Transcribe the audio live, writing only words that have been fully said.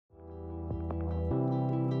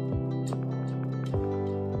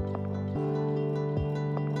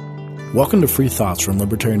Welcome to Free Thoughts from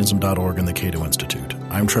Libertarianism.org and the Cato Institute.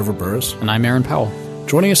 I'm Trevor Burrus. And I'm Aaron Powell.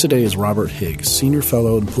 Joining us today is Robert Higgs, Senior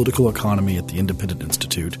Fellow in Political Economy at the Independent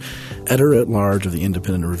Institute, Editor-at-Large of the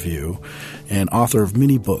Independent Review, and author of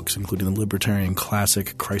many books, including the libertarian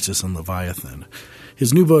classic Crisis and Leviathan.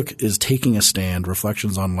 His new book is Taking a Stand,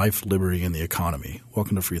 Reflections on Life, Liberty, and the Economy.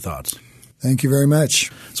 Welcome to Free Thoughts. Thank you very much.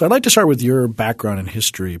 So I'd like to start with your background in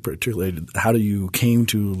history, particularly how you came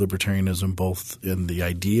to libertarianism, both in the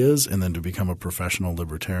ideas and then to become a professional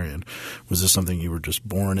libertarian. Was this something you were just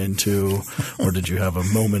born into, or did you have a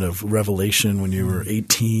moment of revelation when you were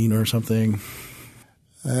 18 or something?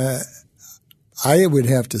 I would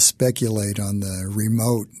have to speculate on the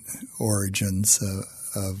remote origins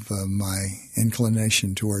of my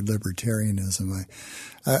inclination toward libertarianism.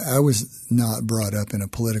 I was not brought up in a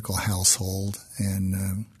political household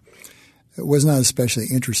and was not especially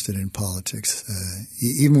interested in politics,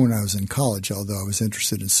 even when I was in college, although I was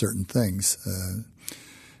interested in certain things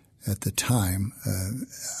at the time.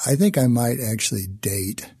 I think I might actually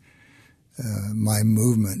date my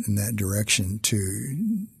movement in that direction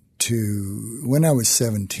to when I was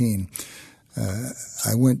 17.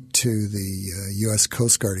 I went to the U.S.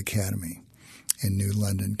 Coast Guard Academy in New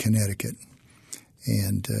London, Connecticut.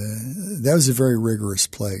 And that was a very rigorous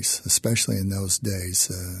place, especially in those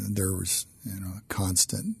days. There was,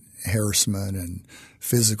 constant harassment and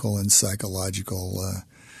physical and psychological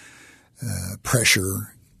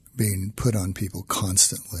pressure being put on people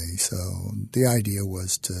constantly. So the idea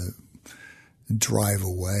was to drive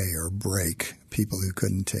away or break people who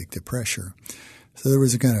couldn't take the pressure. So there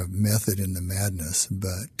was a kind of method in the madness,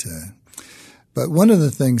 but one of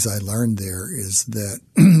the things I learned there is that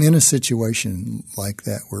in a situation like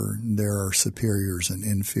that where there are superiors and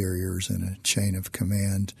inferiors in a chain of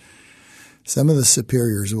command, some of the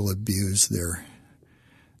superiors will abuse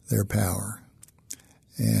their power.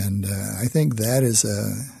 And I think that is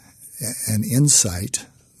an insight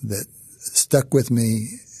that stuck with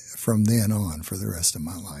me from then on for the rest of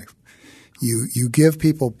my life. You give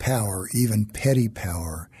people power, even petty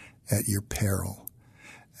power, at your peril.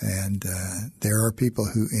 And there are people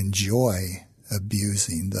who enjoy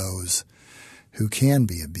abusing those who can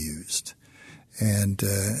be abused. And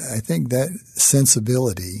I think that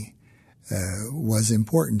sensibility was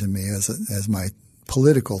important to me as my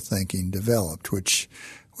political thinking developed, which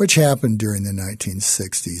happened during the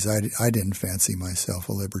 1960s. I didn't fancy myself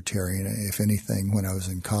a libertarian. If anything, when I was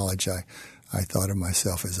in college, I thought of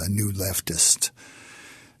myself as a new leftist,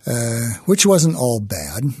 which wasn't all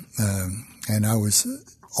bad. And I was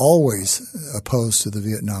always opposed to the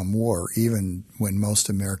Vietnam War, even when most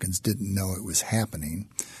Americans didn't know it was happening.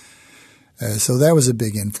 So that was a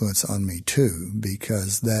big influence on me, too,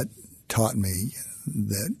 because that taught me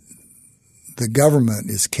that the government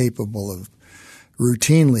is capable of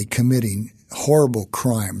routinely committing horrible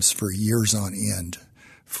crimes for years on end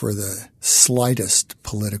for the slightest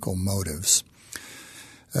political motives.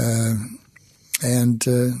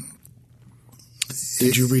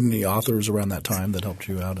 Did you read any authors around that time that helped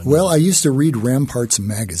you out? Well, I used to read Ramparts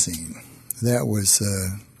magazine. That was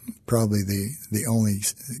probably the only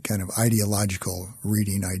kind of ideological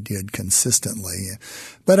reading I did consistently.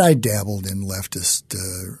 But I dabbled in leftist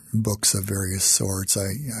books of various sorts.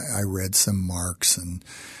 I read some Marx and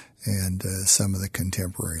some of the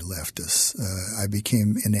contemporary leftists. I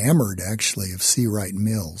became enamored, actually, of Wright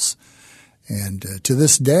Mills. And to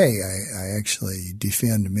this day, I actually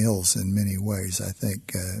defend Mills in many ways. I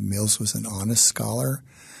think Mills was an honest scholar.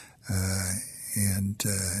 And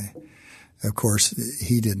of course,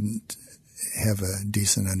 he didn't have a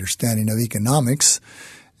decent understanding of economics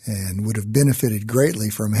and would have benefited greatly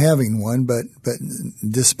from having one. But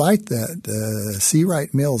despite that,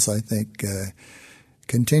 Wright Mills, I think,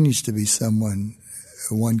 continues to be someone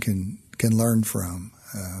one can learn from.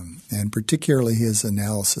 And particularly his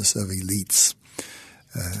analysis of elites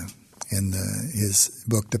in his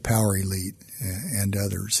book, The Power Elite, and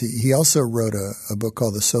others. He also wrote a book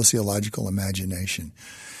called The Sociological Imagination,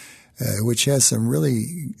 which has some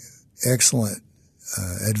really excellent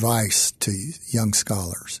advice to young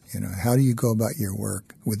scholars. How do you go about your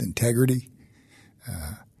work with integrity?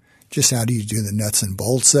 Just how do you do the nuts and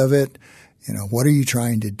bolts of it? What are you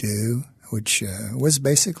trying to do? Which was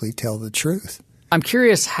basically tell the truth. I'm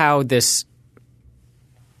curious how this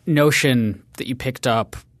notion that you picked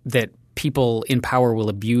up that people in power will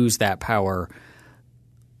abuse that power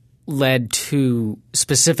led to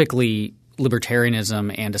specifically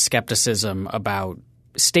libertarianism and a skepticism about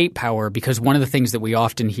state power, because one of the things that we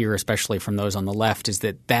often hear, especially from those on the left, is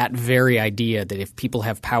that very idea that if people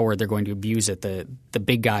have power, they're going to abuse it. The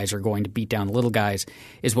big guys are going to beat down the little guys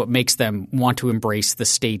is what makes them want to embrace the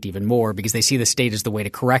state even more, because they see the state as the way to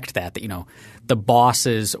correct that. That, you know, the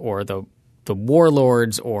bosses or the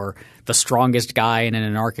warlords or the strongest guy in an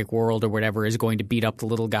anarchic world or whatever is going to beat up the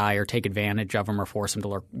little guy or take advantage of him or force him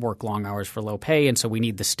to work long hours for low pay. And so we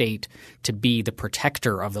need the state to be the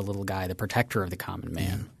protector of the little guy, the protector of the common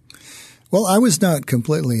man. Yeah. Well, I was not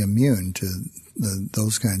completely immune to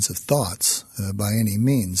those kinds of thoughts by any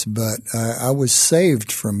means, but I was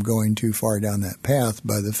saved from going too far down that path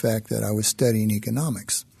by the fact that I was studying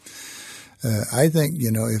economics. I think, you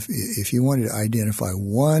know, if you wanted to identify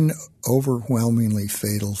one overwhelmingly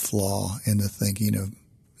fatal flaw in the thinking of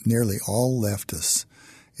nearly all leftists,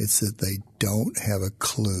 it's that they don't have a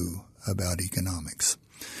clue about economics.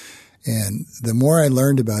 And the more I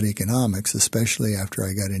learned about economics, especially after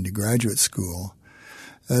I got into graduate school,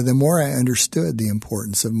 the more I understood the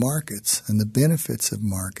importance of markets and the benefits of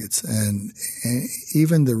markets and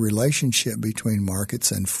even the relationship between markets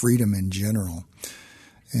and freedom in general.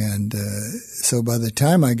 And so by the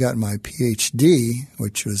time I got my PhD,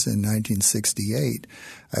 which was in 1968,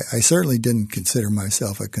 I certainly didn't consider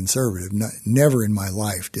myself a conservative. Never in my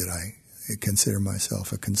life did I consider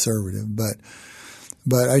myself a conservative.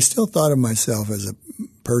 But I still thought of myself as a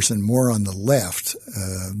person more on the left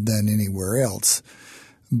than anywhere else.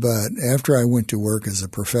 But after I went to work as a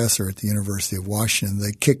professor at the University of Washington,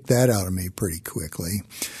 they kicked that out of me pretty quickly.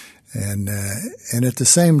 And at the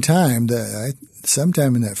same time,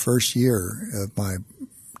 sometime in that first year of my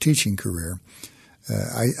teaching career,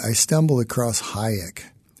 I stumbled across Hayek,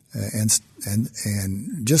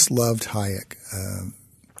 and just loved Hayek.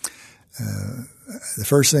 The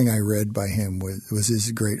first thing I read by him was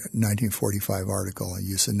his great 1945 article,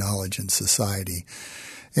 Use of Knowledge in Society.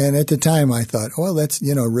 And at the time I thought, well, that's,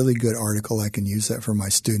 you know, a really good article. I can use that for my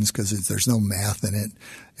students because there's no math in it.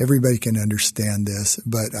 Everybody can understand this.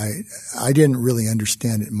 But I didn't really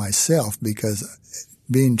understand it myself because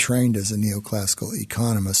being trained as a neoclassical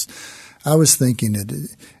economist, I was thinking that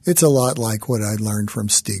it's a lot like what I learned from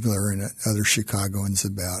Stigler and other Chicagoans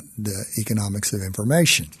about the economics of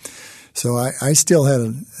information. So I still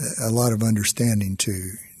had a lot of understanding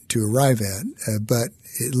to arrive at, but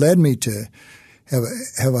it led me to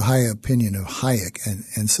have a high opinion of Hayek.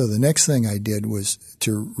 And so the next thing I did was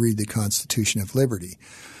to read The Constitution of Liberty,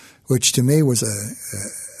 which to me was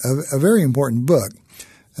a very important book.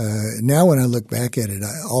 Now when I look back at it,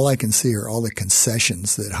 all I can see are all the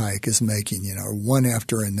concessions that Hayek is making, you know, one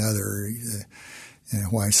after another,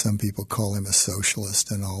 and why some people call him a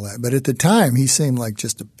socialist and all that. But at the time, he seemed like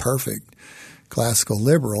just a perfect classical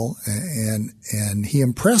liberal, and he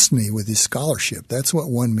impressed me with his scholarship. That's what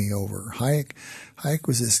won me over. Hayek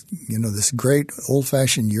was this great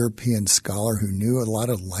old-fashioned European scholar who knew a lot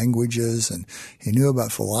of languages, and he knew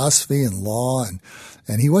about philosophy and law,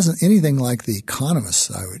 and he wasn't anything like the economists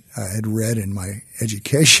I had read in my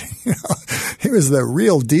education. You know, he was the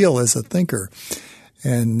real deal as a thinker,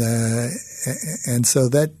 and so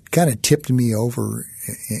that kind of tipped me over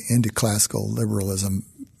into classical liberalism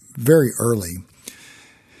very early.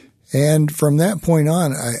 And from that point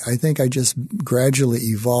on, I think I just gradually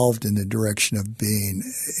evolved in the direction of being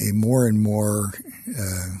a more and more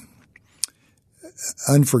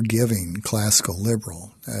unforgiving classical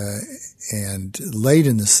liberal. And late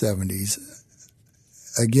in the 70s,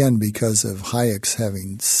 again because of Hayek's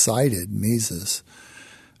having cited Mises,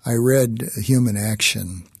 I read Human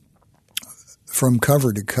Action from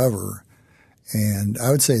cover to cover. And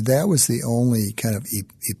I would say that was the only kind of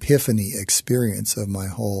epiphany experience of my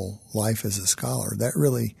whole life as a scholar. That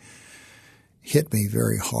really hit me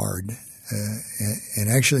very hard and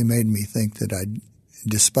actually made me think that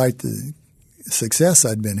despite the success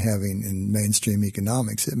I'd been having in mainstream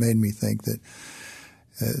economics, it made me think that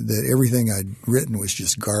everything I'd written was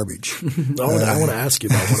just garbage. I want to ask you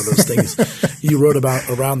about one of those things you wrote about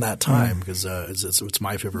around that time, because it's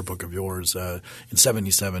my favorite book of yours. In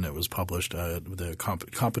 1977, it was published, The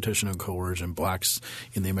Competition and Coercion, Blacks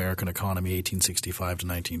in the American Economy, 1865 to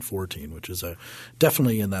 1914, which is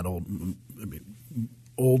definitely in that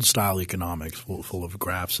old style economics, full of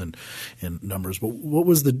graphs and numbers. But what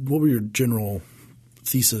were your general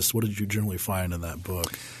thesis? What did you generally find in that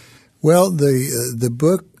book? Well, the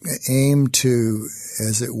book aimed to,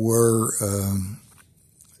 as it were,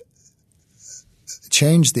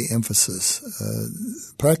 change the emphasis.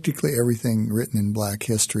 Practically everything written in Black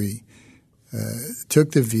history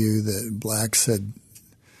took the view that blacks had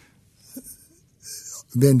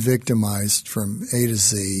been victimized from A to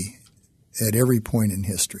Z at every point in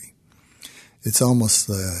history. it's almost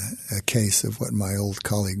a case of what my old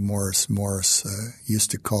colleague Morris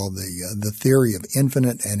used to call the theory of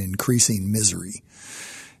infinite and increasing misery.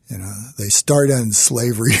 You know, they start on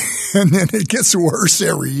slavery and then it gets worse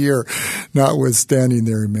every year, notwithstanding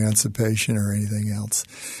their emancipation or anything else.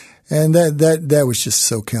 And that was just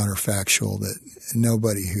so counterfactual that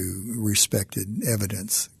nobody who respected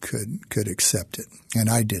evidence could accept it. And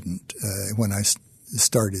I didn't when I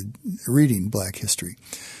started reading Black history.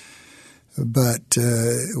 But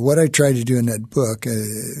what I tried to do in that book,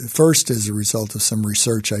 first as a result of some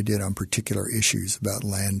research I did on particular issues about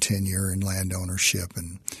land tenure and land ownership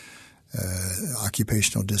and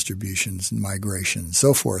occupational distributions and migration and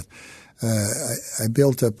so forth, I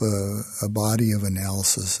built up a body of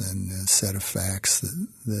analysis and a set of facts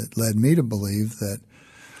that led me to believe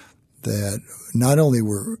that not only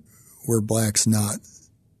were blacks not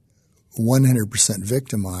 100%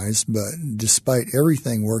 victimized, but despite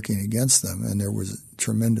everything working against them, and there was a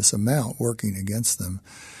tremendous amount working against them,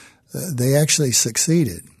 they actually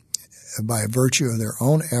succeeded by virtue of their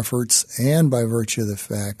own efforts and by virtue of the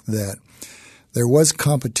fact that there was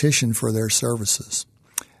competition for their services.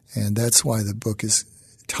 And that's why the book is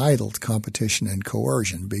titled Competition and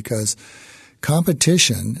Coercion, because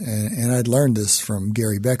competition, and I'd learned this from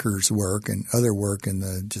Gary Becker's work and other work in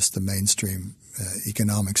just the mainstream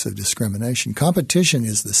economics of discrimination. Competition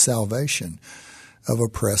is the salvation of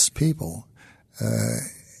oppressed people.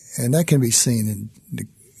 And that can be seen in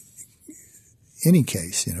any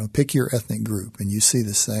case. You know, pick your ethnic group and you see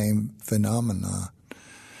the same phenomena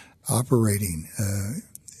operating.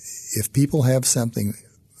 If people have something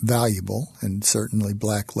valuable, and certainly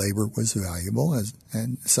black labor was valuable,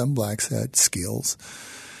 and some blacks had skills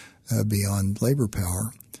beyond labor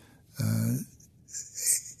power,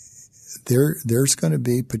 there's going to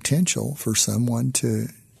be potential for someone to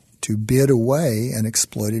bid away an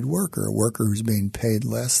exploited worker, a worker who's being paid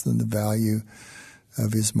less than the value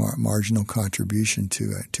of his marginal contribution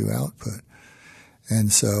to output.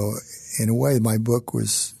 And so, in a way, my book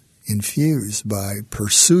was infused by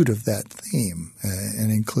pursuit of that theme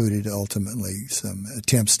and included ultimately some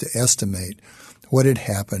attempts to estimate what had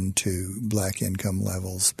happened to black income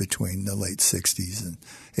levels between the late 60s and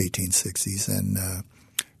 1860s and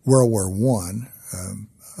World War I,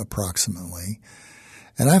 approximately.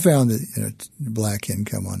 And I found that black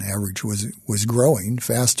income on average was growing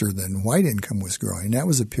faster than white income was growing. That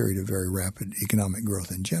was a period of very rapid economic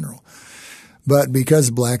growth in general. But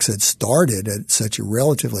because blacks had started at such a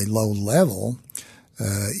relatively low level,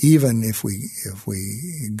 even if we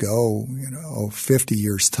go 50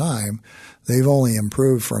 years time, they've only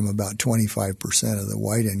improved from about 25% of the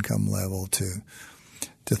white income level to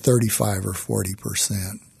 35 or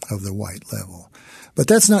 40% of the white level. But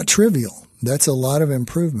that's not trivial. That's a lot of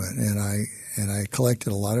improvement, and I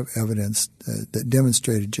collected a lot of evidence that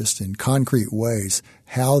demonstrated just in concrete ways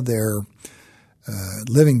how their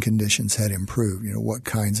living conditions had improved. You know, what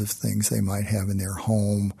kinds of things they might have in their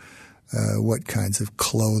home, what kinds of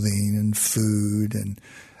clothing and food and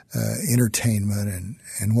entertainment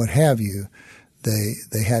and what have you.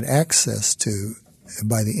 They had access to,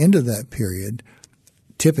 by the end of that period,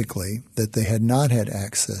 typically, that they had not had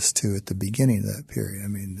access to at the beginning of that period. I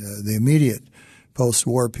mean, the immediate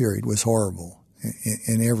post-war period was horrible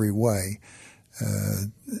in every way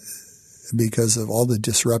because of all the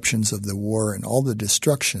disruptions of the war and all the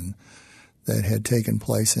destruction that had taken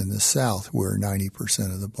place in the South, where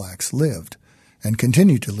 90% of the blacks lived and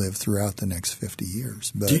continued to live throughout the next 50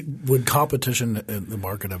 years. But would competition in the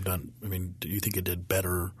market have done – I mean, do you think it did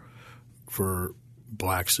better for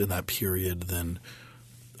blacks in that period than –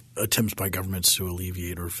 attempts by governments to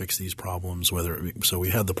alleviate or fix these problems? So we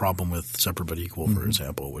had the problem with separate but equal, for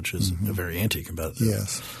example, which is a very anti-competitive.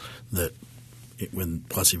 Yes. That when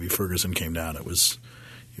Plessy v. Ferguson came down, it was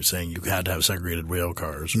you're saying you had to have segregated rail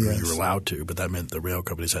cars, or you were allowed to, but that meant the rail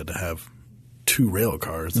companies had to have two rail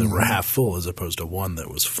cars that were half full as opposed to one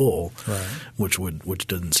that was full, right. which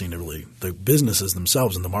didn't seem to really – the businesses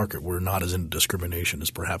themselves in the market were not as into discrimination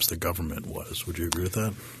as perhaps the government was. Would you agree with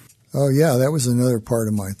that? Oh, yeah, that was another part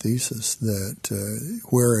of my thesis, that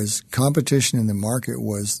whereas competition in the market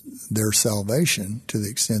was their salvation to the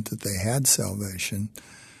extent that they had salvation,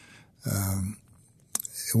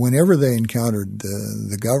 whenever they encountered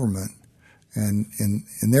the government, and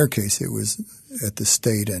in their case it was at the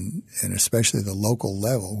state and especially the local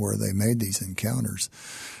level where they made these encounters,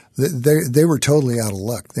 they were totally out of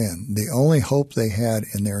luck then. The only hope they had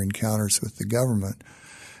in their encounters with the government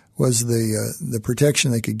was the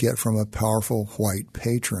protection they could get from a powerful white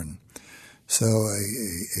patron. So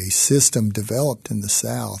a system developed in the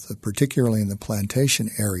South, particularly in the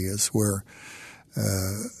plantation areas where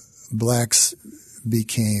blacks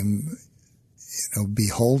became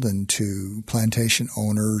beholden to plantation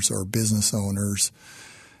owners or business owners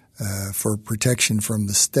for protection from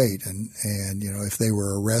the state. And if they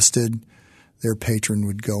were arrested, their patron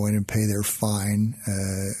would go in and pay their fine.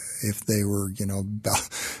 If they were,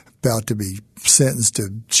 about to be sentenced to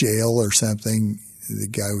jail or something, the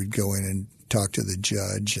guy would go in and talk to the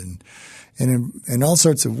judge. And in all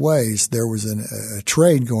sorts of ways, there was a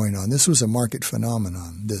trade going on. This was a market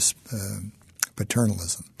phenomenon, this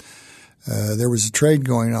paternalism. There was a trade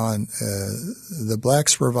going on. The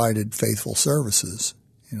blacks provided faithful services.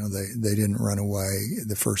 They didn't run away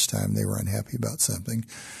the first time they were unhappy about something.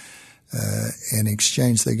 In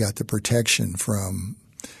exchange, they got the protection from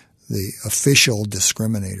the official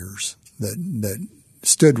discriminators that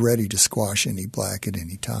stood ready to squash any black at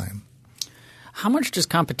any time. How much does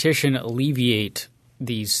competition alleviate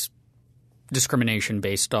these discrimination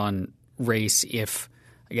based on race if,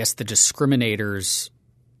 I guess, the discriminators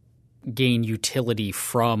gain utility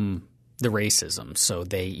from the racism? So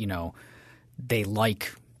they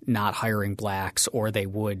like not hiring blacks, or they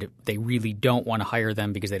really don't want to hire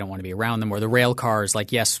them because they don't want to be around them. Or the rail cars,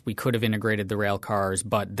 like, yes, we could have integrated the rail cars,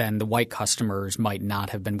 but then the white customers might not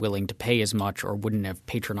have been willing to pay as much or wouldn't have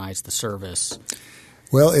patronized the service.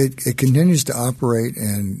 Well, it continues to operate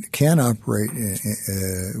and can operate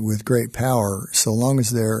with great power so long as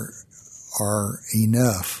there are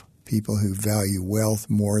enough people who value wealth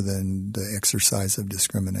more than the exercise of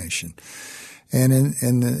discrimination. And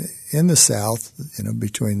in the South,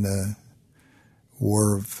 between the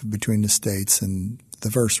war between the states and the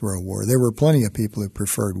First World War, there were plenty of people who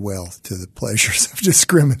preferred wealth to the pleasures of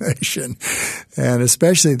discrimination, and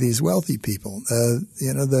especially these wealthy people.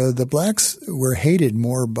 The blacks were hated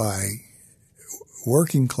more by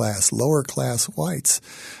working class, lower class whites.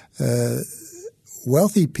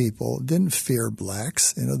 Wealthy people didn't fear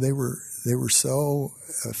blacks. They were so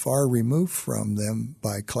far removed from them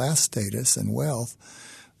by class status and wealth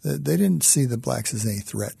that they didn't see the blacks as any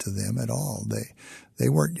threat to them at all. They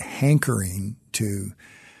weren't hankering to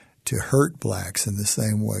hurt blacks in the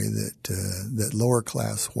same way that lower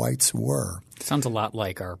class whites were. Sounds a lot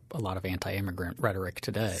like a lot of anti-immigrant rhetoric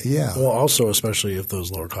today. Yeah. Well, also especially if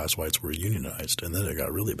those lower class whites were unionized, and then it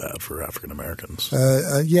got really bad for African Americans.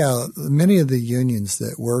 Yeah, many of the unions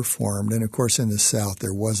that were formed, and of course in the South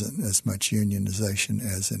there wasn't as much unionization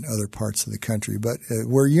as in other parts of the country, but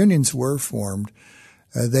where unions were formed,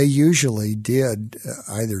 they usually did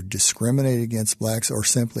either discriminate against blacks or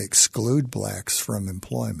simply exclude blacks from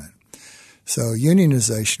employment. So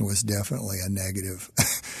unionization was definitely a negative,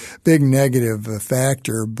 big negative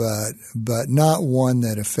factor, but not one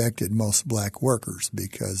that affected most black workers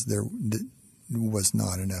because there was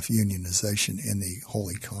not enough unionization in the whole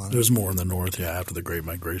economy. There's more in the North, after the Great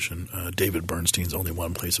Migration. David Bernstein's Only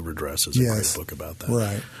One Place of Redress is a great book about that.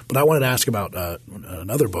 Right. But I wanted to ask about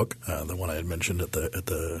another book, the one I had mentioned at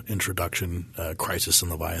the introduction, Crisis in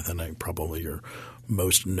Leviathan, probably your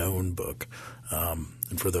most known book.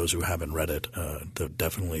 And for those who haven't read it,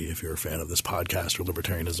 definitely if you're a fan of this podcast or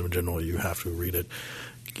libertarianism in general, you have to read it.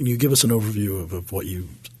 Can you give us an overview of what you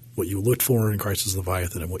looked for in Crisis in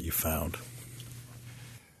Leviathan and what you found?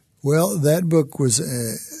 Well, that book was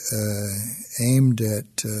aimed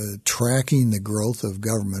at tracking the growth of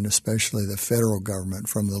government, especially the federal government,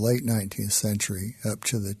 from the late 19th century up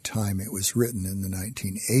to the time it was written in the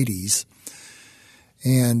 1980s.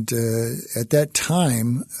 And at that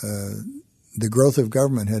time, the growth of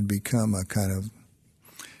government had become a kind of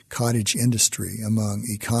cottage industry among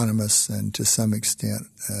economists and to some extent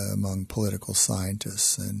among political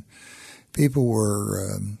scientists. And people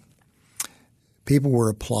were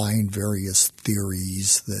applying various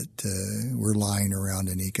theories that were lying around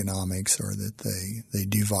in economics or that they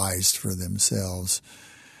devised for themselves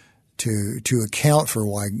to account for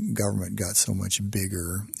why government got so much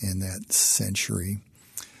bigger in that century.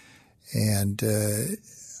 And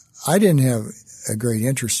I didn't have a great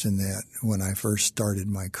interest in that when I first started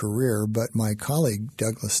my career, but my colleague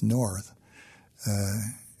Douglas North,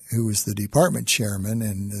 who was the department chairman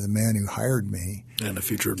and the man who hired me, and a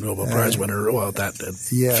future Nobel Prize winner,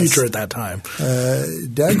 yes, future at that time.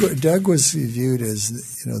 Doug was viewed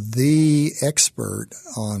as the expert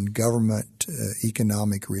on government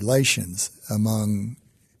economic relations among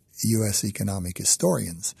U.S. economic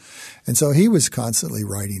historians. And so he was constantly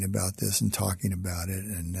writing about this and talking about it.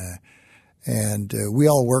 And we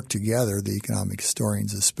all worked together, the economic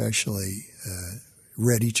historians especially,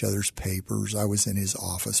 read each other's papers. I was in his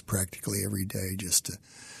office practically every day just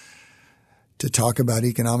to talk about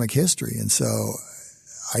economic history. And so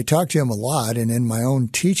I talked to him a lot. And in my own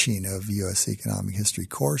teaching of U.S. economic history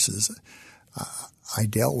courses, I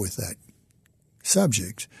dealt with that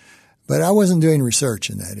subject. But I wasn't doing research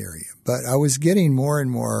in that area. But I was getting more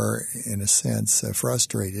and more, in a sense,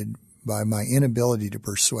 frustrated by my inability to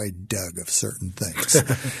persuade Doug of certain things,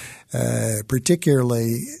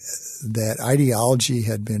 particularly that ideology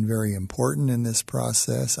had been very important in this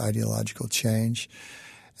process, ideological change,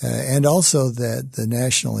 and also that the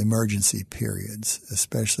national emergency periods,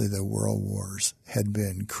 especially the world wars, had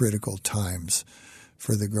been critical times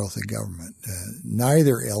for the growth of government.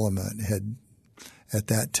 Neither element had, at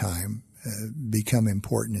that time, become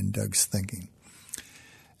important in Doug's thinking.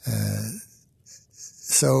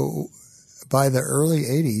 So by the early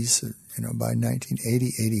 80s, by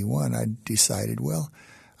 1980, 81, I decided, well,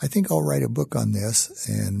 I think I'll write a book on this.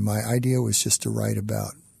 And my idea was just to write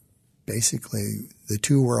about basically the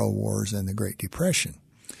two world wars and the Great Depression,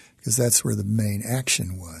 because that's where the main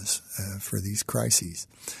action was for these crises.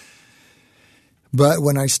 But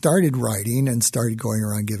when I started writing and started going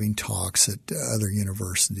around giving talks at other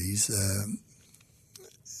universities,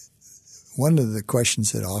 one of the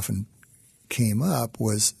questions that often came up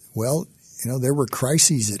was, well, there were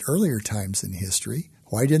crises at earlier times in history.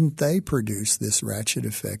 Why didn't they produce this ratchet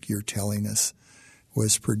effect you're telling us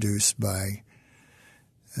was produced by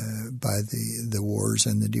the wars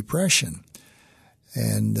and the Depression?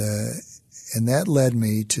 And that led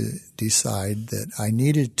me to decide that I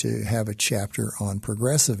needed to have a chapter on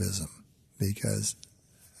progressivism, because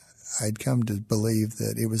I'd come to believe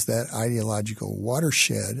that it was that ideological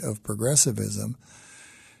watershed of progressivism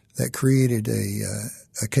that created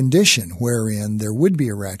a condition wherein there would be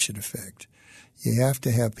a ratchet effect. You have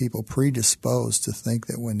to have people predisposed to think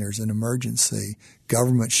that when there's an emergency,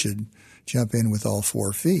 government should jump in with all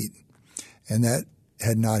 4 feet. And that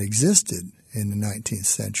had not existed in the 19th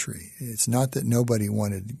century. It's not that nobody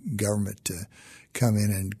wanted government to come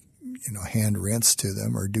in and, hand rents to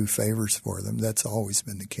them or do favors for them. That's always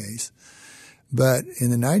been the case. But in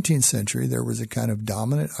the 19th century, there was a kind of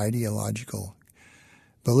dominant ideological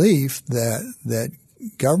belief that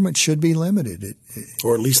government should be limited.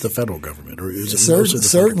 Or at least the federal government. Or is it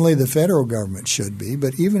certainly the federal government should be.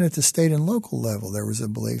 But even at the state and local level, there was a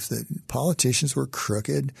belief that politicians were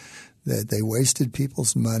crooked, that they wasted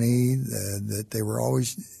people's money, that they were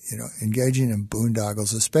always, engaging in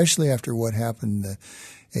boondoggles, especially after what happened in the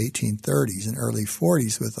 1830s and early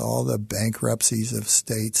 40s with all the bankruptcies of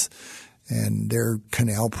states and their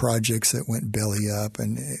canal projects that went belly up,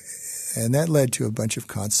 and that led to a bunch of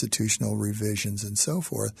constitutional revisions and so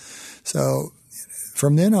forth. So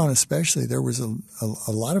from then on especially, there was a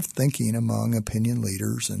lot of thinking among opinion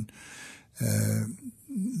leaders and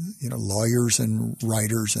lawyers and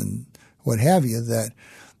writers and what have you,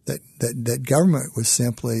 that government was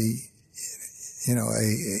simply,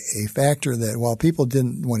 a factor that while people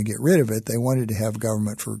didn't want to get rid of it, they wanted to have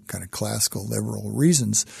government for kind of classical liberal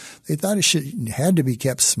reasons. They thought it had to be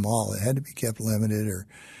kept small. It had to be kept limited, or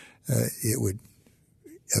it would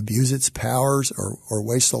abuse its powers or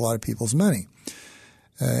waste a lot of people's money.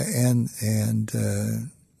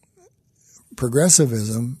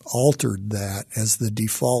 Progressivism altered that as the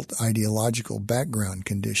default ideological background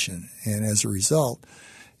condition. And as a result,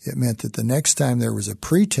 it meant that the next time there was a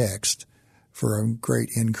pretext for a great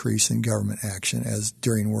increase in government action, as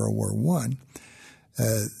during World War I,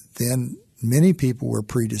 then many people were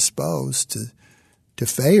predisposed to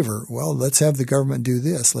favor, well, let's have the government do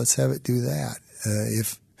this, let's have it do that.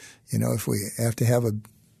 If we have to have a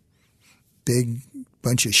big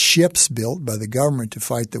bunch of ships built by the government to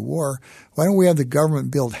fight the war, why don't we have the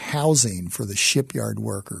government build housing for the shipyard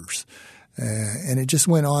workers? And it just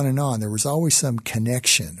went on and on. There was always some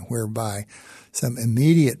connection whereby some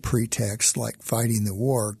immediate pretext like fighting the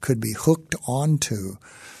war could be hooked onto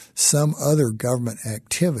some other government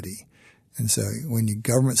activity. And so when the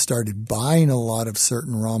government started buying a lot of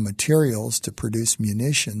certain raw materials to produce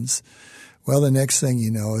munitions, well, the next thing you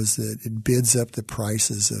know is that it bids up the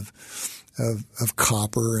prices of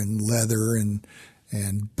copper and leather and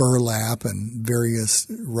burlap and various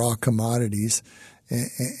raw commodities.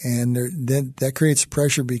 And then that creates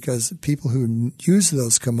pressure because people who use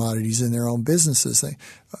those commodities in their own businesses,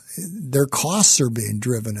 their costs are being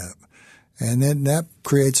driven up. And then that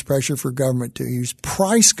creates pressure for government to use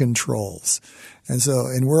price controls. And so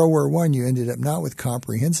in World War I, you ended up not with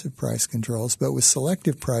comprehensive price controls, but with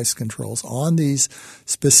selective price controls on these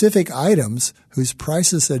specific items whose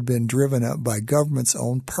prices had been driven up by government's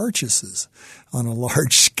own purchases on a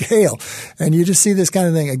large scale. And you just see this kind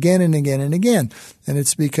of thing again and again and again. And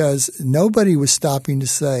it's because nobody was stopping to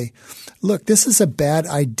say, look, this is a bad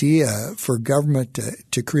idea for government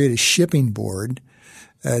to create a shipping board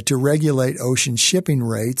to regulate ocean shipping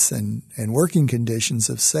rates and working conditions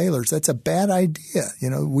of sailors. That's a bad idea.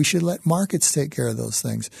 We should let markets take care of those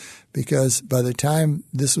things, because by the time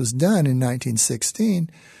this was done in 1916,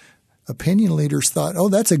 opinion leaders thought, oh,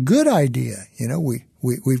 that's a good idea.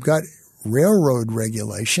 We've got railroad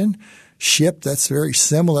regulation, that's very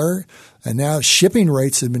similar. And now shipping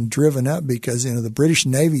rates have been driven up because, the British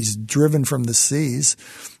Navy's driven from the seas.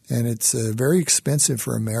 And it's very expensive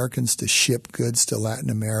for Americans to ship goods to Latin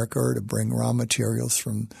America or to bring raw materials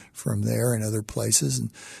from there and other places.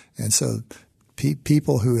 And so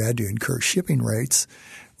people who had to incur shipping rates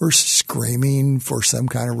were screaming for some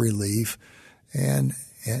kind of relief. And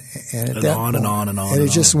at that on point, and on and on. And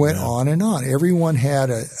it just went yeah. on and on. Everyone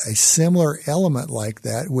had a similar element like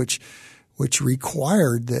that, which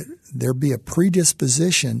required that there be a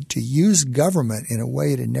predisposition to use government in a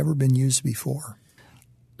way it had never been used before.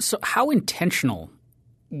 So how intentional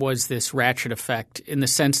was this ratchet effect in the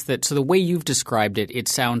sense that – so the way you've described it, it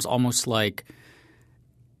sounds almost like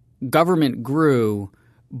government grew,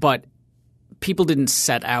 but people didn't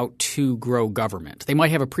set out to grow government. They might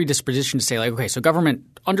have a predisposition to say like, okay, so government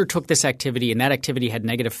undertook this activity and that activity had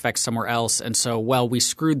negative effects somewhere else. And so, well, we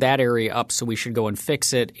screwed that area up, so we should go and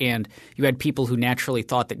fix it. And you had people who naturally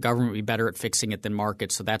thought that government would be better at fixing it than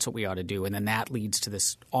markets, so that's what we ought to do. And then that leads to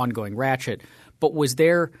this ongoing ratchet. But was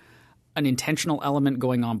there an intentional element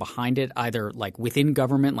going on behind it, either like within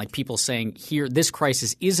government, like people saying here, this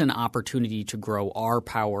crisis is an opportunity to grow our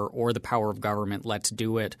power or the power of government, let's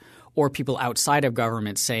do it, or people outside of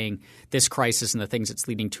government saying this crisis and the things it's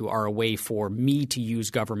leading to are a way for me to use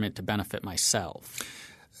government to benefit myself?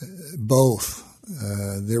 Both.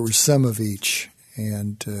 There was some of each.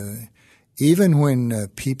 And even when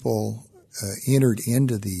people entered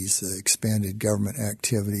into these expanded government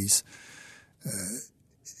activities,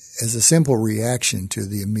 as a simple reaction to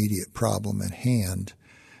the immediate problem at hand,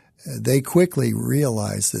 they quickly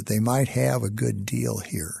realized that they might have a good deal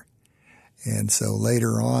here. And so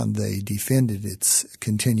later on, they defended its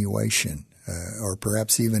continuation, or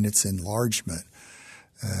perhaps even its enlargement.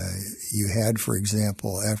 You had, for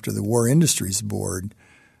example, after the War Industries Board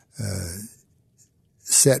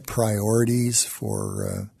set priorities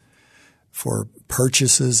for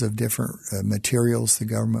purchases of different materials the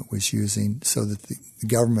government was using, so that the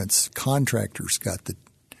government's contractors got the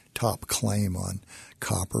top claim on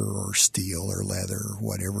copper or steel or leather or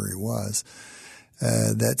whatever it was.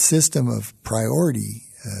 That system of priority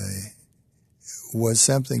was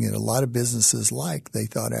something that a lot of businesses liked. They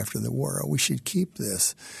thought after the war, oh, we should keep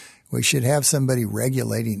this. We should have somebody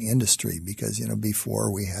regulating industry because,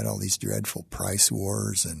 before we had all these dreadful price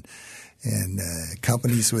wars and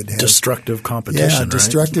companies would have destructive competition. Yeah,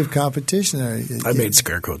 destructive competition. I made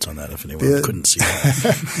scare quotes on that if anyone couldn't see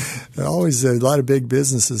that. There are always a lot of big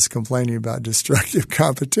businesses complaining about destructive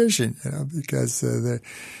competition, because the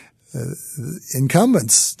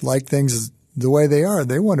incumbents like things the way they are.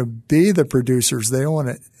 They want to be the producers. They don't want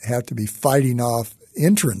to have to be fighting off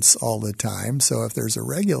entrants all the time. So if there's a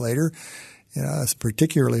regulator,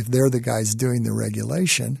 particularly if they're the guys doing the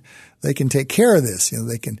regulation, they can take care of this.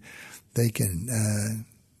 They can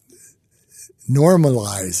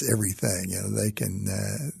normalize everything.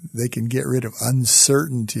 They can get rid of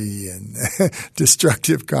uncertainty and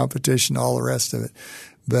destructive competition, all the rest of it.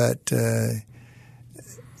 But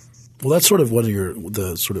well, that's sort of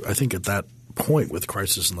I think at that point with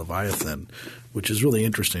Crisis and Leviathan, which is really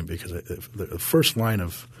interesting because the first line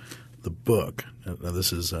of the book. Now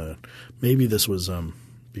this is maybe this was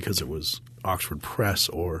because it was Oxford Press,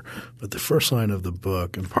 but the first line of the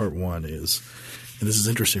book in part one is, and this is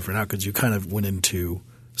interesting for now because you kind of went into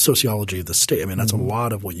sociology of the state. I mean, that's a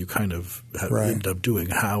lot of what you kind of ended up doing.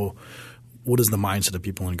 What is the mindset of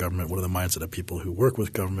people in government? What are the mindset of people who work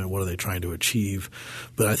with government? What are they trying to achieve?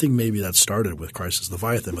 But I think maybe that started with Crisis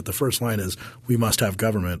Leviathan. But the first line is, we must have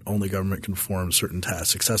government. Only government can perform certain tasks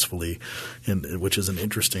successfully, which is an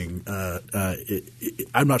interesting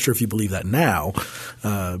I'm not sure if you believe that now,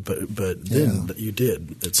 but then you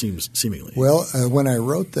did, it seems seemingly. Well, when I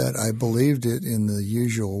wrote that, I believed it in the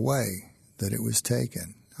usual way that it was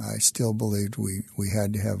taken. I still believed we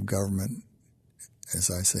had to have government. As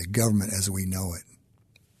I say, government as we know it.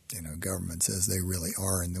 Governments as they really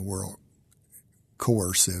are in the world.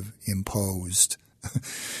 Coercive, imposed.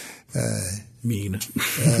 Mean.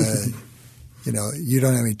 You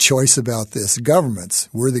don't have any choice about this. Governments,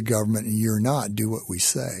 we're the government and you're not. Do what we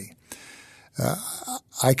say.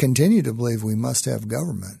 I continue to believe we must have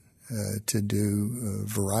government to do a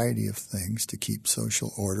variety of things, to keep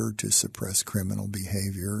social order, to suppress criminal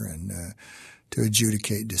behavior, and to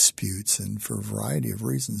adjudicate disputes, and for a variety of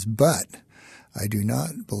reasons. But I do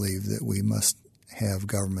not believe that we must have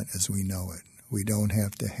government as we know it. We don't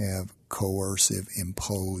have to have coercive,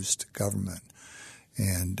 imposed government.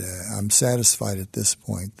 And I'm satisfied at this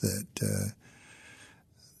point that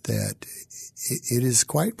it is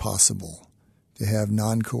quite possible to have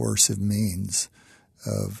non-coercive means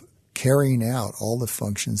of carrying out all the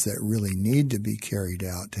functions that really need to be carried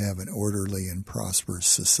out to have an orderly and prosperous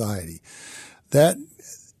society. That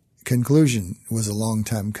conclusion was a long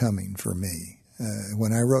time coming for me.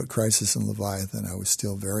 When I wrote Crisis and Leviathan, I was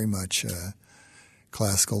still very much a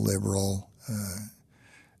classical liberal,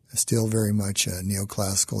 still very much a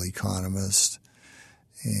neoclassical economist,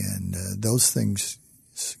 and those things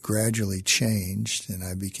gradually changed, and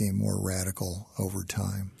I became more radical over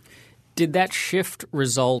time. Did that shift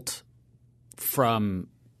result from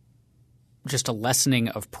just a lessening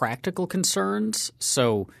of practical concerns?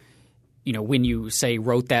 So, when you say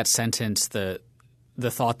wrote that sentence, the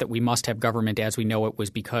thought that we must have government as we know it was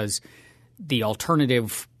because the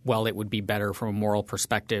alternative, well, it would be better from a moral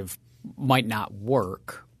perspective, might not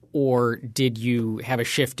work? Or did you have a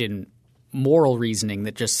shift in moral reasoning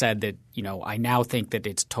that just said that, I now think that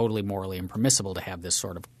it's totally morally impermissible to have this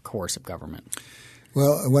sort of coercive government?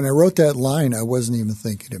 Well, when I wrote that line, I wasn't even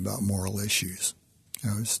thinking about moral issues.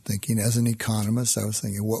 I was thinking, as an economist, I was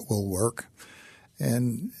thinking what will work.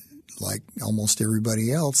 And like almost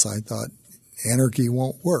everybody else, I thought anarchy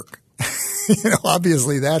won't work.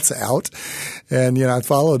 Obviously that's out. And, I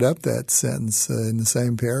followed up that sentence in the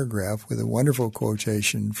same paragraph with a wonderful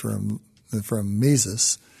quotation from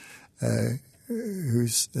Mises,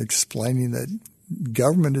 who's explaining that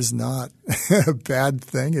government is not a bad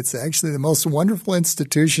thing. It's actually the most wonderful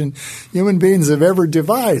institution human beings have ever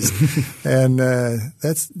devised. And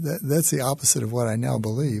that's the opposite of what I now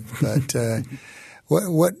believe. But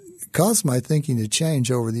what caused my thinking to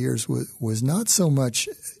change over the years was not so much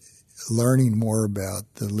learning more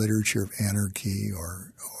about the literature of anarchy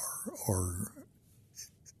or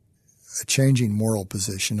a changing moral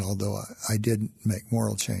position, although I did make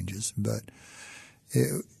moral changes. But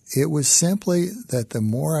it was simply that the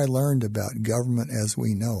more I learned about government as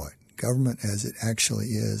we know it, government as it actually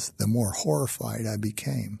is, the more horrified I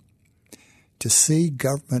became. To see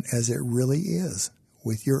government as it really is,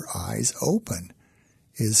 with your eyes open,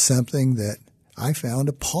 is something that I found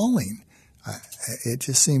appalling. It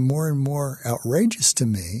just seemed more and more outrageous to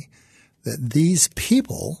me that these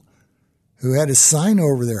people who had a sign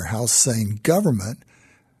over their house saying government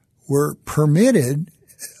were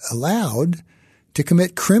allowed to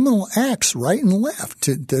commit criminal acts right and left.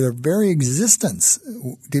 Their very existence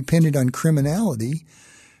depended on criminality.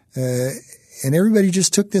 And everybody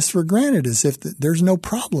just took this for granted as if there's no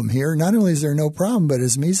problem here. Not only is there no problem, but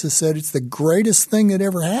as Mises said, it's the greatest thing that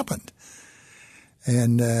ever happened.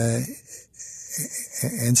 And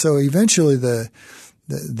so eventually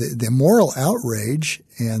the moral outrage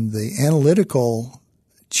and the analytical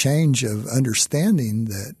change of understanding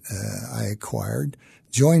that I acquired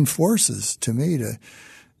joined forces to me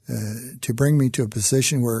to bring me to a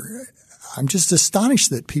position where I'm just astonished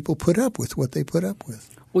that people put up with what they put up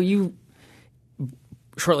with. Well,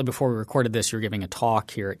 shortly before we recorded this, you were giving a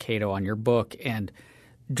talk here at Cato on your book, and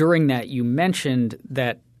during that you mentioned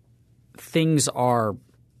that things are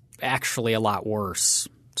actually a lot worse.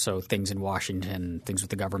 So things in Washington, things with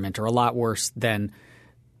the government are a lot worse than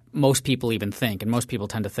most people even think. And most people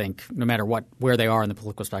tend to think, no matter where they are in the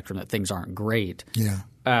political spectrum, that things aren't great.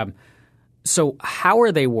 Yeah. So how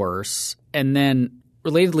are they worse? And then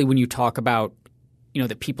relatedly, when you talk about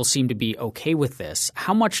that people seem to be okay with this,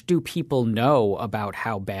 how much do people know about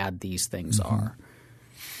how bad these things are?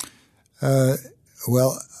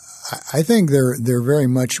 Well, I think they're very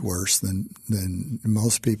much worse than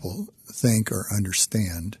most people think or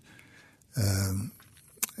understand.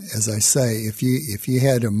 As I say, if you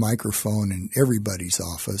had a microphone in everybody's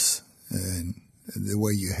office, and the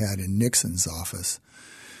way you had in Nixon's office,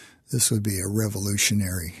 this would be a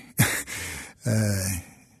revolutionary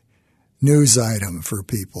news item for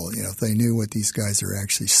people. If they knew what these guys are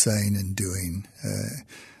actually saying and doing.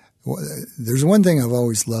 There's one thing I've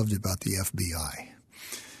always loved about the FBI,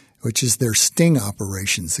 which is their sting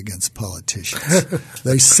operations against politicians.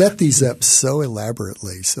 They set these up so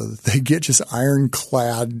elaborately so that they get just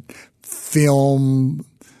ironclad film,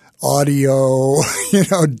 audio,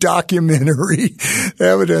 documentary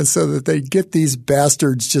evidence so that they get these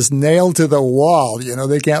bastards just nailed to the wall.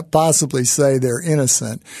 They can't possibly say they're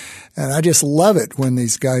innocent. And I just love it when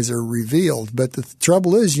these guys are revealed. But the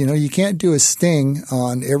trouble is, you can't do a sting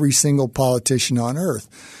on every single politician on earth.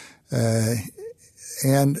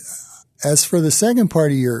 And as for the second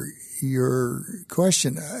part of your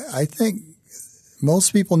question, I think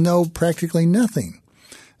most people know practically nothing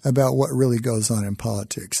about what really goes on in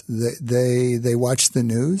politics. They watch the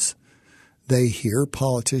news. They hear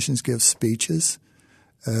politicians give speeches.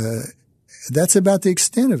 That's about the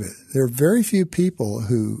extent of it. There are very few people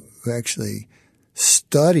who actually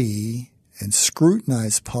study and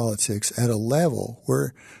scrutinize politics at a level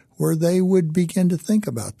where they would begin to think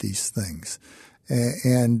about these things.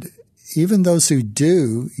 And even those who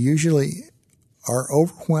do usually are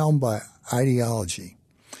overwhelmed by ideology.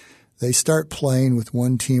 They start playing with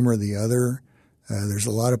one team or the other. There's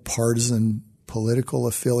a lot of partisan political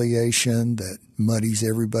affiliation that muddies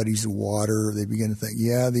everybody's water. They begin to think,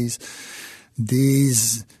 yeah,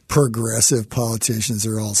 these progressive politicians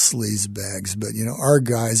are all sleazebags, but our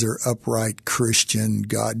guys are upright, Christian,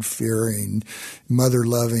 God-fearing,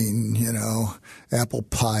 mother-loving, apple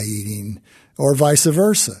pie eating, or vice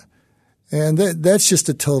versa. And that's just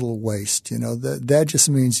a total waste. That just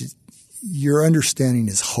means your understanding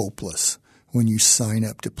is hopeless when you sign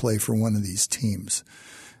up to play for one of these teams.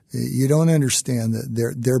 You don't understand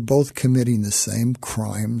that they're both committing the same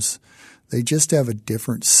crimes. They just have a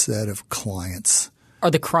different set of clients.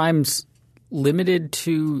 Are the crimes limited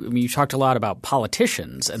to – you talked a lot about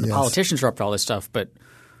politicians, and the politicians are up to all this stuff, but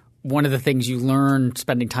one of the things you learn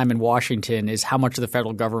spending time in Washington is how much of the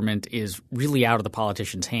federal government is really out of the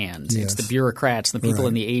politicians' hands. Yes. It's the bureaucrats and the people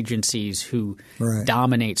in the agencies who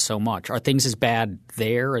dominate so much. Are things as bad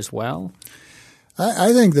there as well?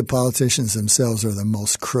 I think the politicians themselves are the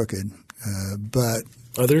most crooked, but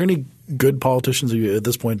 – Are there any good politicians at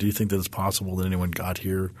this point? Do you think that it's possible that anyone got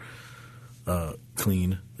here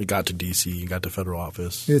clean? They got to D.C., got to federal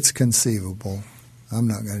office? It's conceivable. I'm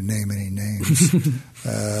not going to name any names.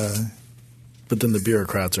 But then the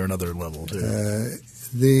bureaucrats are another level too.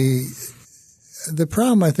 The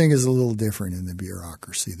problem, I think, is a little different in the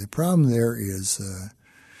bureaucracy. The problem there is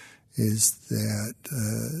that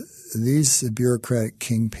these bureaucratic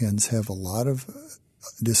kingpins have a lot of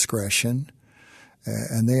discretion,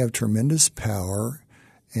 and they have tremendous power,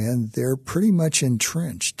 and they're pretty much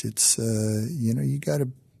entrenched. It's you got to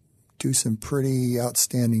do some pretty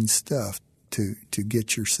outstanding stuff to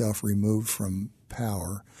get yourself removed from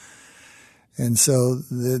power. And so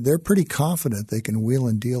they're pretty confident they can wheel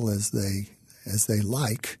and deal as they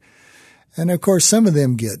like. And of course, some of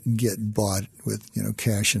them get bought with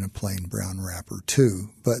cash in a plain brown wrapper too.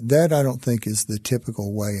 But that I don't think is the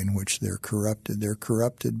typical way in which they're corrupted. They're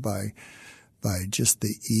corrupted by just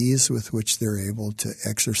the ease with which they're able to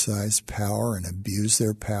exercise power and abuse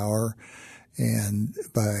their power, and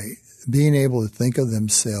by being able to think of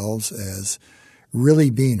themselves as really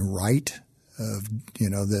being right, of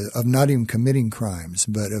not even committing crimes,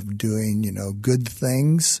 but of doing good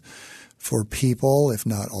things for people, if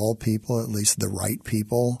not all people, at least the right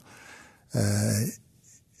people.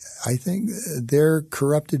 I think they're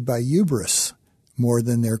corrupted by hubris more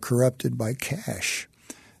than they're corrupted by cash.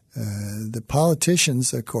 The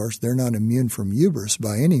politicians, of course, they're not immune from hubris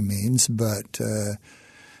by any means, but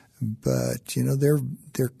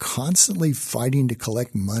they're constantly fighting to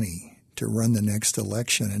collect money to run the next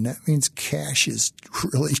election, and that means cash is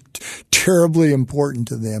really terribly important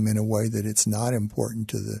to them in a way that it's not important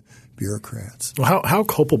to the bureaucrats. Well, how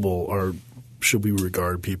culpable should we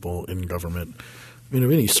regard people in government?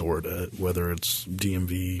 Of any sort, whether it's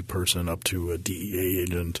DMV person up to a DEA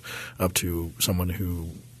agent, up to someone who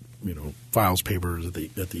files papers at the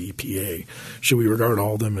EPA. Should we regard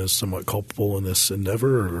all of them as somewhat culpable in this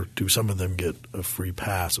endeavor, or do some of them get a free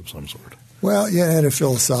pass of some sort? Well, at a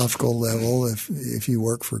philosophical level, if you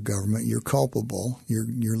work for government, you're culpable.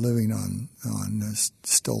 You're living on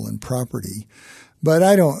stolen property. But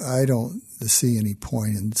I don't see any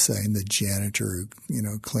point in saying the janitor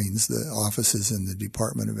who cleans the offices in the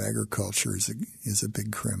Department of Agriculture is a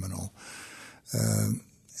big criminal.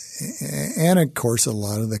 And of course, a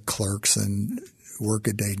lot of the clerks and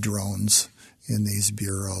workaday drones in these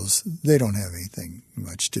bureaus, they don't have anything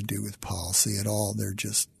much to do with policy at all. They're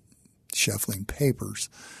just shuffling papers.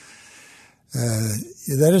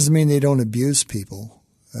 That doesn't mean they don't abuse people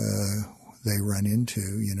they run into.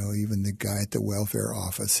 Even the guy at the welfare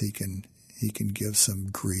office, he can give some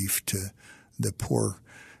grief to the poor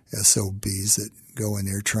SOBs that go in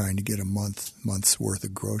there trying to get a month's worth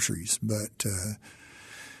of groceries. But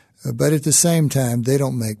at the same time, they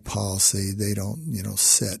don't make policy. They don't,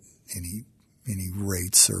 set any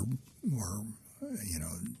rates or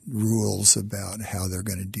rules about how they're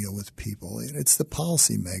going to deal with people. It's the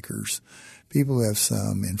policymakers, people who have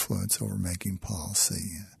some influence over making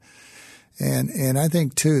policy. And I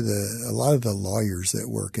think too a lot of the lawyers that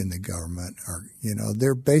work in the government are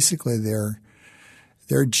they're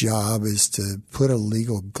Their job is to put a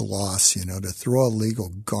legal gloss, to throw a legal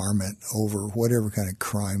garment over whatever kind of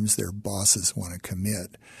crimes their bosses want to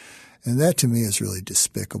commit. And that to me is really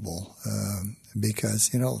despicable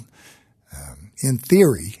because, in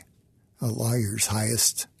theory, a lawyer's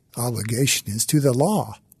highest obligation is to the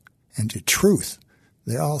law and to truth.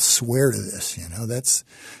 They all swear to this,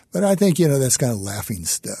 but I think, that's kind of laughing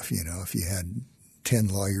stuff. If you had 10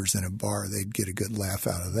 lawyers in a bar, they'd get a good laugh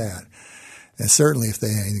out of that. And certainly if they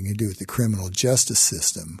had anything to do with the criminal justice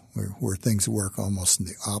system, where things work almost in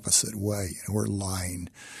the opposite way, where lying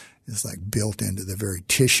is like built into the very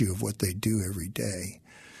tissue of what they do every day.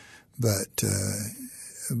 But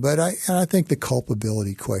I think the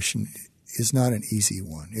culpability question is not an easy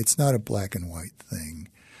one. It's not a black and white thing.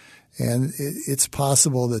 And it's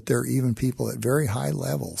possible that there are even people at very high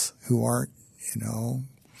levels who aren't,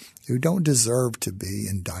 who don't deserve to be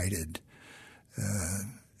indicted.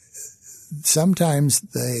 Sometimes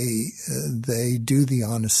they do the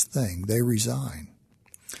honest thing. They resign.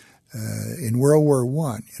 In World War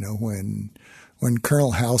I, when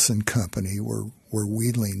Colonel House and company were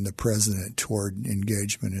wheedling the president toward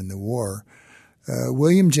engagement in the war,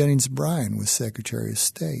 William Jennings Bryan was Secretary of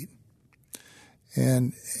State.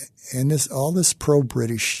 And all this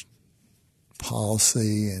pro-British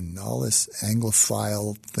policy and all this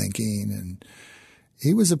Anglophile thinking, and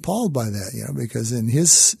he was appalled by that, because in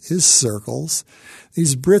his circles,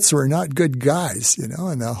 these Brits were not good guys,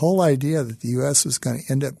 and the whole idea that the U.S. was going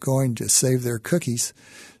to end up going to save their cookies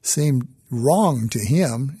seemed wrong to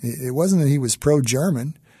him. It wasn't that he was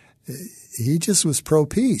pro-German. He just was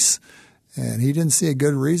pro-peace. And he didn't see a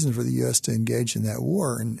good reason for the U.S. to engage in that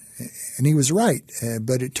war. And he was right.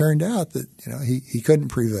 But it turned out that, he couldn't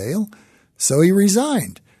prevail. So he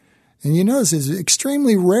resigned. And you notice it's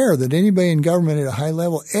extremely rare that anybody in government at a high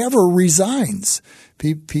level ever resigns.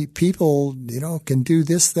 People, can do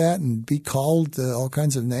this, that, and be called all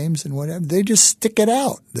kinds of names and whatever. They just stick it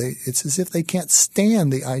out. It's as if they can't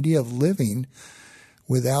stand the idea of living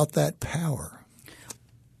without that power.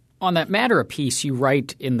 On that matter of peace, you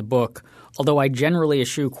write in the book, although I generally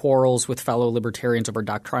eschew quarrels with fellow libertarians over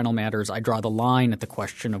doctrinal matters, I draw the line at the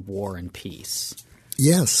question of war and peace.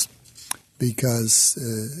 Yes, because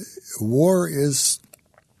war is,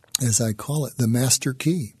 as I call it, the master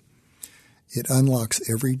key. It unlocks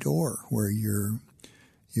every door where your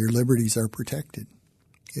liberties are protected.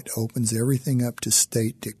 It opens everything up to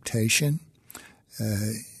state dictation.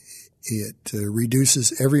 It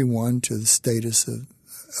reduces everyone to the status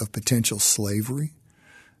of potential slavery.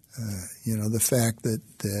 The fact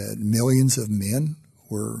that millions of men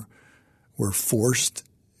were forced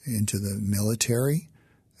into the military.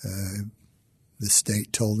 The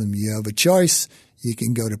state told them, you have a choice. You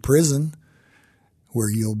can go to prison where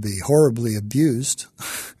you'll be horribly abused,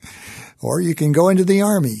 or you can go into the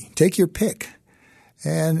army. Take your pick.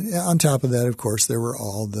 And on top of that, of course, there were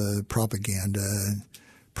all the propaganda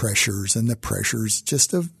pressures and the pressures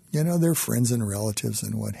just of, their friends and relatives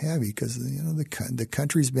and what have you, because, the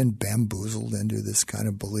country's been bamboozled into this kind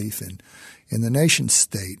of belief in the nation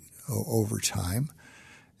state over time.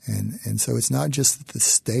 And so it's not just that the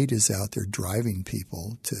state is out there driving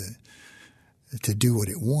people to do what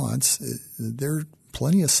it wants. There are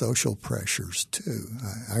plenty of social pressures too.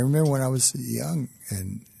 I remember when I was young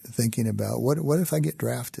and thinking about what if I get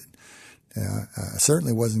drafted? I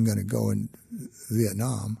certainly wasn't going to go in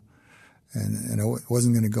Vietnam, and I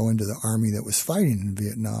wasn't going to go into the army that was fighting in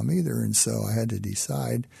Vietnam either. And so I had to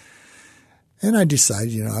decide. And I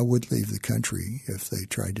decided, I would leave the country if they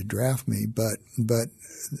tried to draft me. But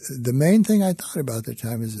the main thing I thought about at the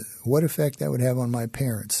time is what effect that would have on my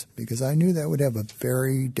parents, because I knew that would have a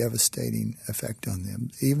very devastating effect on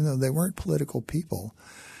them. Even though they weren't political people,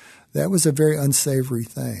 that was a very unsavory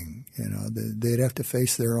thing. They'd have to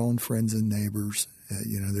face their own friends and neighbors.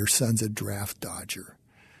 Their son's a draft dodger.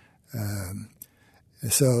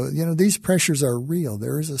 So, these pressures are real.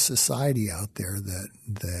 There is a society out there that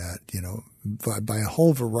by a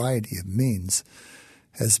whole variety of means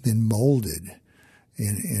has been molded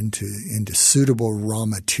into suitable raw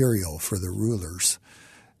material for the rulers.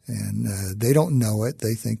 And they don't know it.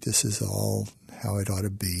 They think this is all how it ought to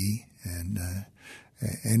be. And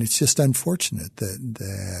it's just unfortunate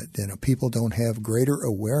that people don't have greater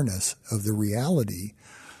awareness of the reality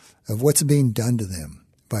of what's being done to them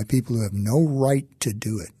by people who have no right to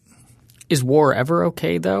do it. Is war ever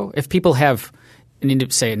okay, though? If people have, an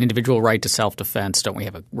individual right to self-defense, don't we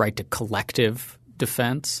have a right to collective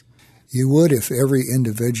defense? You would if every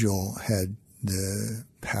individual had the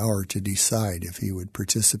power to decide if he would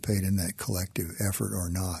participate in that collective effort or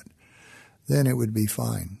not. Then it would be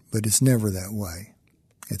fine. But it's never that way.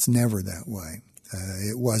 It's never that way.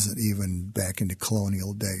 It wasn't even back into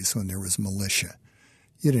colonial days when there was militia.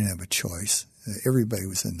 You didn't have a choice. Everybody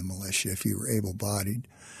was in the militia if you were able-bodied.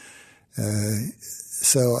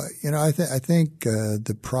 So, I think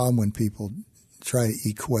the problem when people try to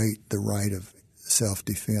equate the right of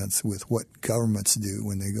self-defense with what governments do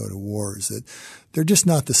when they go to war is that they're just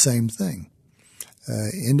not the same thing.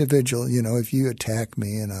 Individual, if you attack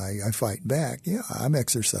me and I fight back, I'm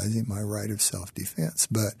exercising my right of self-defense.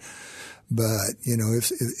 But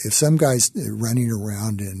if some guy's running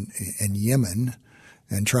around in Yemen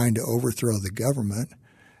and trying to overthrow the government,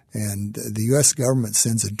 and the U.S. government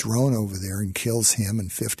sends a drone over there and kills him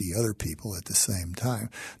and 50 other people at the same time,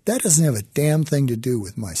 that doesn't have a damn thing to do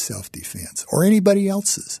with my self-defense or anybody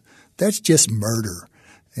else's. That's just murder.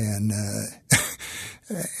 And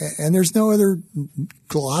and there's no other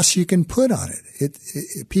gloss you can put on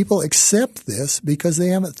it. People accept this because they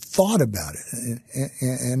haven't thought about it.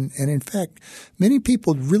 And in fact, many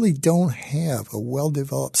people really don't have a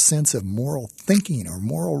well-developed sense of moral thinking or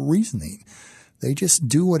moral reasoning. They just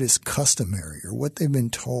do what is customary or what they've been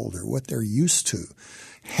told or what they're used to.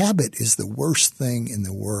 Habit is the worst thing in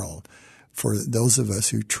the world for those of us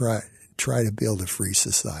who try to build a free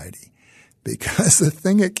society, because the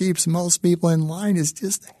thing that keeps most people in line is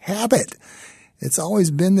just habit. It's always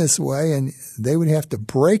been this way, and they would have to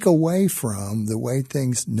break away from the way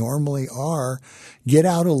things normally are, get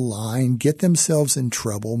out of line, get themselves in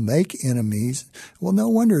trouble, make enemies. Well, no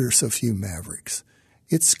wonder there's so few mavericks.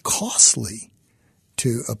 It's costly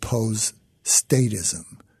to oppose statism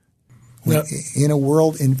in a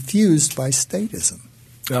world infused by statism.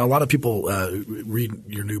 A lot of people read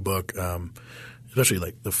your new book, especially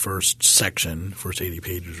like the first 80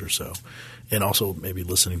 pages or so, and also maybe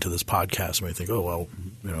listening to this podcast, may think, oh,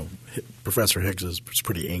 well, Professor Higgs is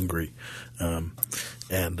pretty angry.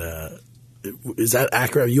 Is that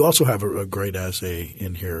accurate? You also have a great essay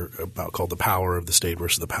in here called The Power of the State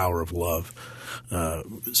versus the Power of Love.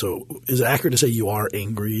 So is it accurate to say you are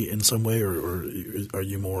angry in some way, or are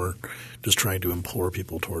you more just trying to implore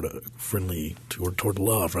people toward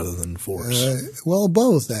love rather than force? Well,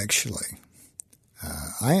 both, actually.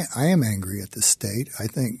 I am angry at the state. I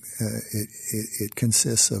think it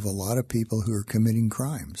consists of a lot of people who are committing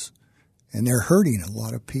crimes, and they're hurting a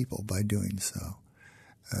lot of people by doing so.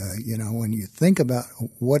 When you think about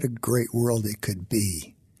what a great world it could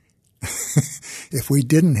be if we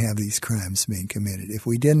didn't have these crimes being committed, if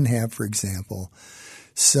we didn't have, for example,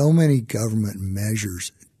 so many government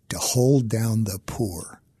measures to hold down the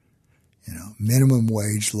poor, minimum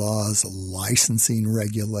wage laws, licensing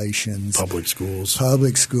regulations, public schools.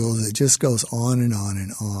 It just goes on and on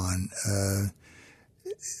and on.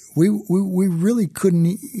 We really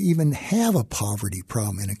couldn't even have a poverty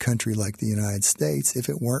problem in a country like the United States if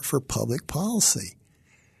it weren't for public policy.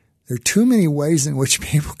 There are too many ways in which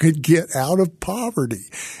people could get out of poverty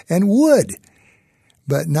and would.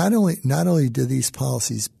 But not only do these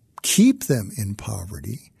policies keep them in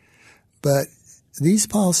poverty, but these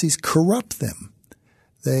policies corrupt them.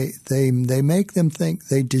 They make them think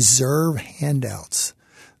they deserve handouts.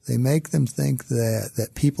 They make them think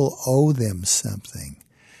that people owe them something.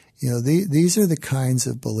 These are the kinds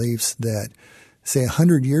of beliefs that, say,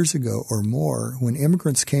 100 years ago or more, when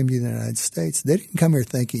immigrants came to the United States, they didn't come here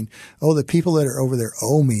thinking, oh, the people that are over there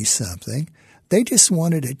owe me something. They just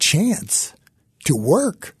wanted a chance to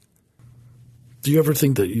work. Do you ever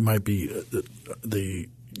think that you might be the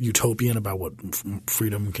utopian about what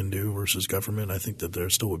freedom can do versus government? I think that there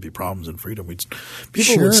still would be problems in freedom.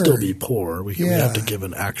 People would still be poor. We have to give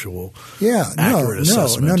an actual accurate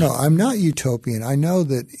assessment. No, I'm not utopian. I know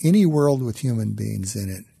that any world with human beings in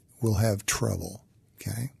it will have trouble,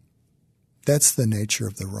 okay? That's the nature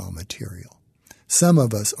of the raw material. Some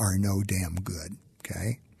of us are no damn good,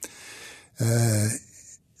 okay?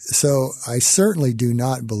 So I certainly do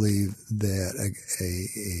not believe that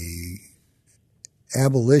a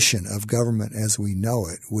abolition of government as we know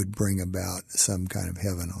it would bring about some kind of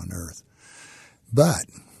heaven on earth. But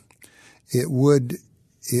it would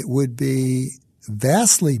be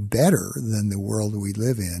vastly better than the world we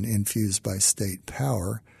live in, infused by state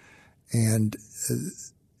power, and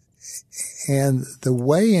the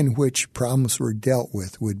way in which problems were dealt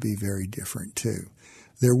with would be very different too.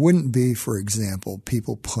 There wouldn't be, for example,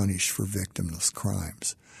 people punished for victimless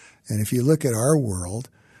crimes. And if you look at our world,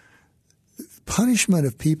 punishment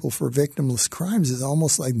of people for victimless crimes is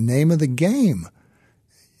almost like name of the game.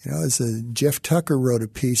 Jeff Tucker wrote a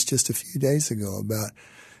piece just a few days ago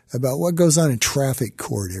about what goes on in traffic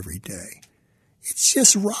court every day. It's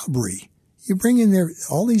just robbery. You bring in there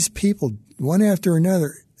all these people, one after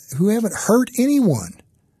another, who haven't hurt anyone.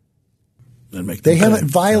 They haven't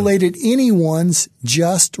violated anyone's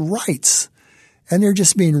just rights, and they're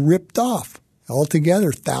just being ripped off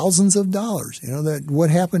altogether, thousands of dollars. What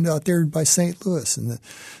happened out there by St. Louis and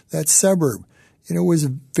that suburb, was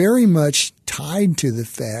very much tied to the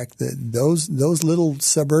fact that those little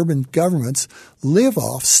suburban governments live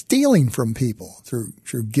off stealing from people through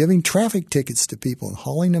giving traffic tickets to people and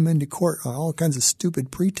hauling them into court on all kinds of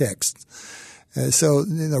stupid pretexts. So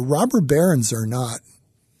robber barons are not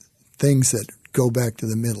things that go back to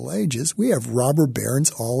the Middle Ages. We have robber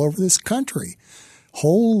barons all over this country.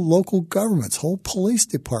 Whole local governments, whole police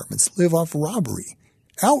departments live off robbery.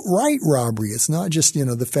 Outright robbery. It's not just,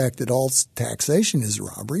 the fact that all taxation is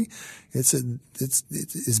robbery. It's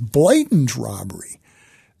blatant robbery.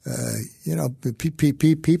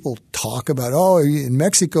 People talk about, in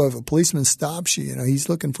Mexico, if a policeman stops you, he's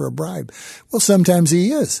looking for a bribe. Well, sometimes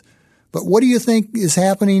he is. But what do you think is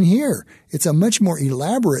happening here? It's a much more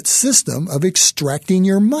elaborate system of extracting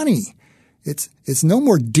your money. It's no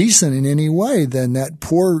more decent in any way than that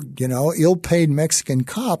poor, ill-paid Mexican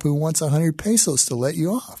cop who wants 100 pesos to let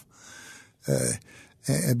you off.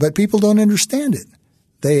 But people don't understand it.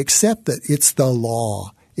 They accept that it's the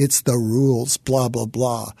law, it's the rules, blah, blah,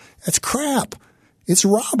 blah. That's crap. It's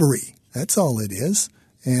robbery. That's all it is.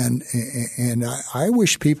 And I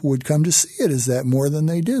wish people would come to see it as that more than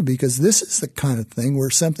they do, because this is the kind of thing where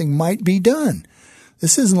something might be done.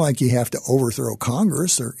 This isn't like you have to overthrow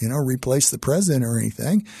Congress or, replace the president or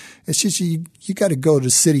anything. It's just you got to go to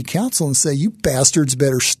city council and say, you bastards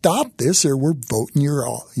better stop this or we're voting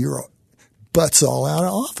your butts all out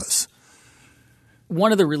of office.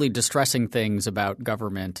 One of the really distressing things about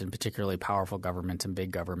government, and particularly powerful government and big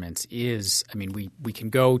governments, is, we can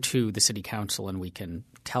go to the city council and we can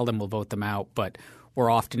tell them we'll vote them out, but we're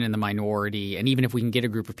often in the minority. And even if we can get a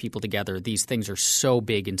group of people together, these things are so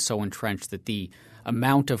big and so entrenched that the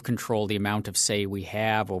amount of control, the amount of say we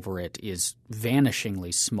have over it is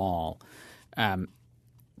vanishingly small.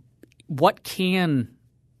 What can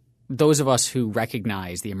those of us who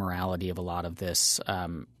recognize the immorality of a lot of this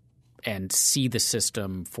and see the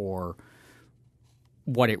system for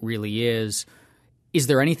what it really is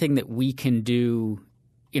there anything that we can do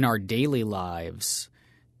in our daily lives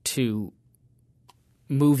to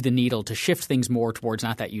move the needle, to shift things more towards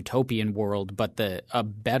not that utopian world, but a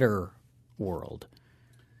better world?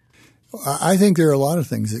 I think there are a lot of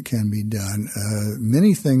things that can be done.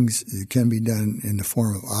 Many things can be done in the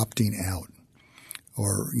form of opting out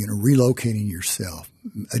or, relocating yourself,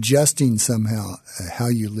 adjusting somehow how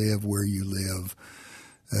you live, where you live,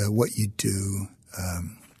 what you do.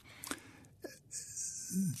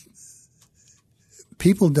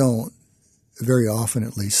 People don't very often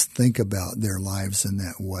at least think about their lives in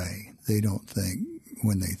that way. They don't think,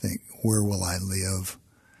 when they think, where will I live?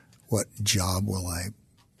 What job will I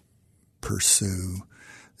pursue?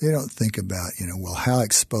 They don't think about, how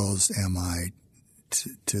exposed am I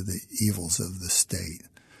to the evils of the state?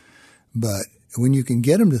 But when you can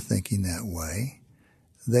get them to thinking that way,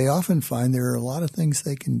 they often find there are a lot of things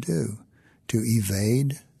they can do to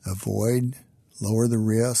evade, avoid, lower the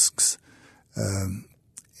risks.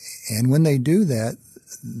 And when they do that,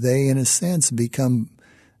 they, in a sense, become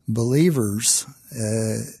believers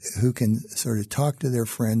who can sort of talk to their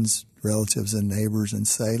friends, relatives, and neighbors and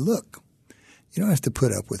say, look, you don't have to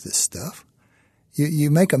put up with this stuff.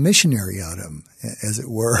 You make a missionary out of them, as it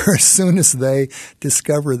were, as soon as they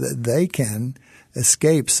discover that they can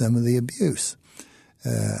escape some of the abuse.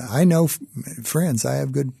 I know friends, I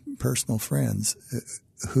have good personal friends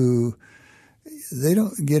who they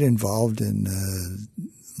don't get involved in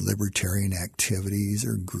libertarian activities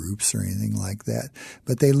or groups or anything like that,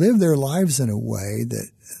 but they live their lives in a way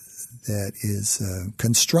that is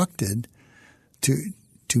constructed to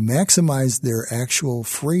maximize their actual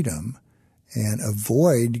freedom and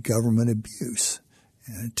avoid government abuse,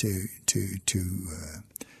 to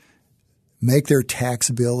make their tax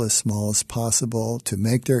bill as small as possible, to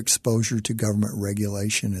make their exposure to government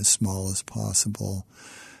regulation as small as possible,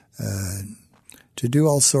 to do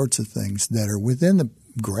all sorts of things that are within the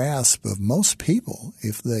grasp of most people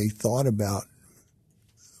if they thought about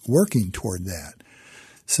working toward that.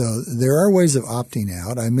 So there are ways of opting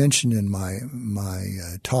out. I mentioned in my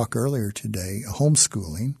talk earlier today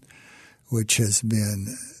homeschooling, which has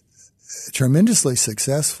been tremendously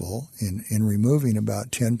successful in removing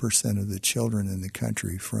about 10% of the children in the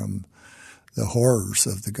country from the horrors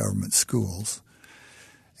of the government schools.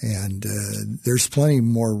 And there's plenty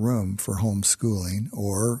more room for homeschooling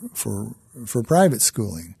or for private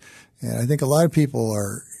schooling. And I think a lot of people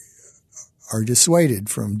are are dissuaded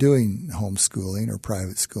from doing homeschooling or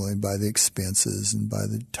private schooling by the expenses and by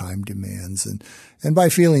the time demands and by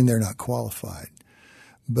feeling they're not qualified.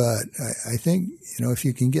 But I think, if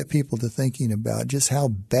you can get people to thinking about just how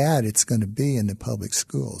bad it's going to be in the public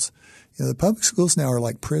schools. The public schools now are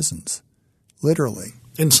like prisons, literally.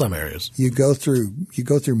 In some areas. You go through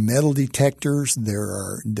metal detectors. There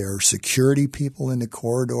are security people in the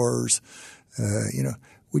corridors.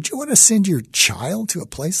 Would you want to send your child to a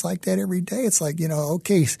place like that every day? It's like,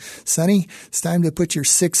 okay, Sonny, it's time to put your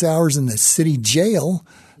 6 hours in the city jail.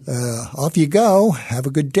 Off you go. Have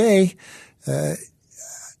a good day.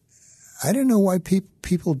 I don't know why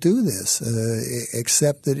people do this,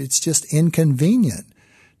 except that it's just inconvenient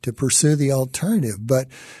to pursue the alternative. But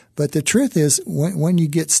the truth is, when you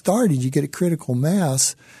get started, you get a critical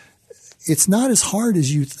mass. It's not as hard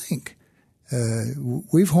as you think.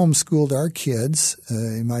 We've homeschooled our kids,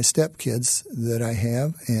 my stepkids that I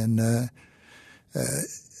have, and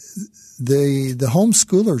the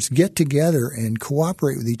homeschoolers get together and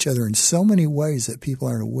cooperate with each other in so many ways that people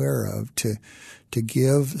aren't aware of to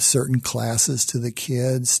give certain classes to the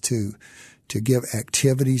kids, to give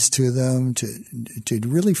activities to them, to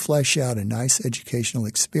really flesh out a nice educational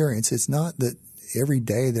experience. It's not that every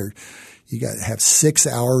day you got to have 6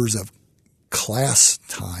 hours of class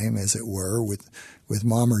time, as it were, with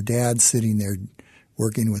mom or dad sitting there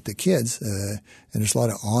working with the kids. And there's a lot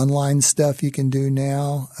of online stuff you can do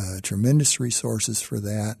now, tremendous resources for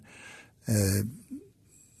that.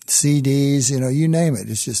 CDs, you name it.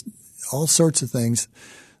 It's just all sorts of things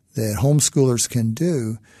that homeschoolers can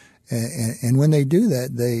do. And when they do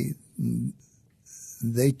that,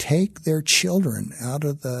 they take their children out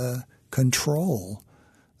of the control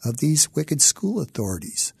of these wicked school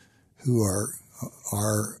authorities who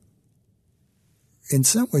are in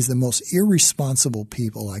some ways the most irresponsible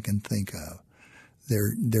people I can think of.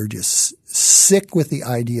 They're just sick with the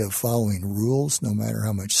idea of following rules, no matter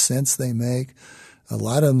how much sense they make. A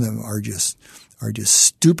lot of them are just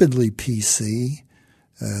stupidly PC.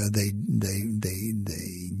 They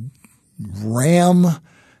ram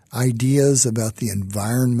ideas about the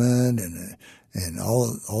environment and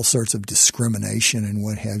all sorts of discrimination and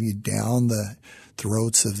what have you down the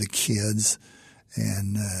throats of the kids,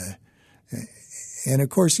 and of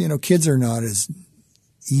course, kids are not as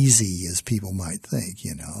easy as people might think.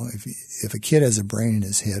 If a kid has a brain in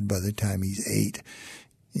his head by the time he's 8,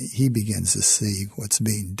 he begins to see what's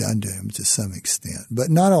being done to him to some extent,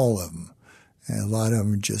 but not all of them. And a lot of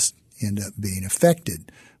them just end up being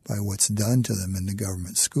affected by what's done to them in the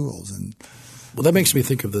government schools. And well, that makes me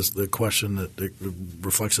think of the question that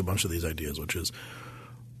reflects a bunch of these ideas, which is,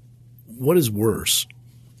 what is worse?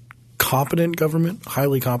 Competent government,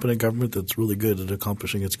 highly competent government that's really good at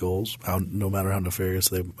accomplishing its goals, no matter how nefarious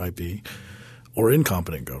they might be, or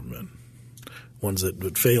incompetent government, ones that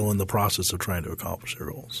would fail in the process of trying to accomplish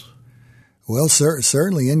their goals? Well,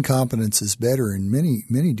 certainly incompetence is better in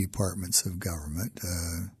many departments of government.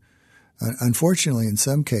 Unfortunately, in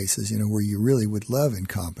some cases, where you really would love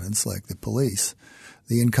incompetence, like the police,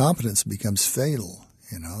 the incompetence becomes fatal.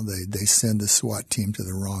 They send the SWAT team to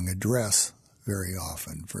the wrong address very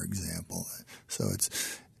often, for example. So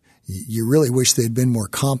you really wish they'd been more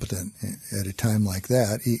competent at a time like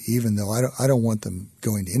that, even though I don't want them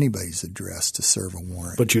going to anybody's address to serve a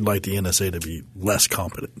warrant. But you'd like the NSA to be less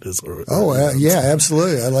competent. Yeah,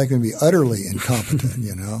 absolutely. I'd like them to be utterly incompetent,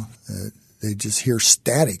 They just hear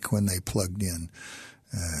static when they plugged in,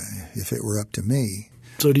 if it were up to me.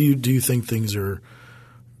 So do you think things are –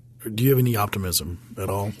 do you have any optimism at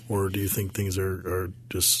all, or do you think things are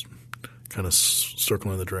just kind of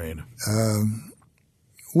circling the drain?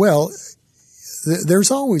 Well,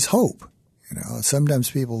 there's always hope.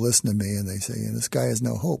 Sometimes people listen to me and they say, this guy has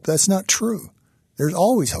no hope. That's not true. There's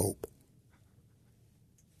always hope.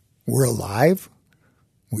 We're alive.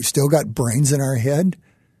 We've still got brains in our head.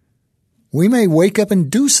 We may wake up and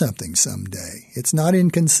do something someday. It's not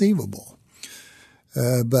inconceivable.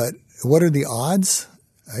 But what are the odds?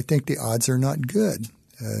 I think the odds are not good.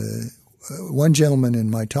 One gentleman in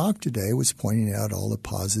my talk today was pointing out all the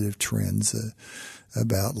positive trends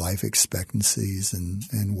about life expectancies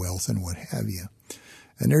and wealth and what have you.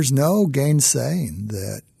 And there's no gainsaying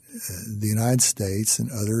that the United States and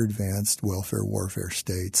other advanced welfare warfare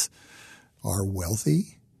states are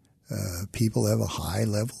wealthy. People have a high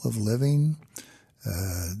level of living.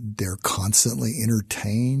 They're constantly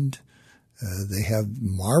entertained. They have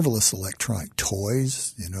marvelous electronic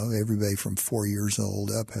toys. Everybody from 4 years old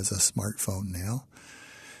up has a smartphone now.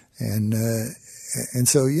 And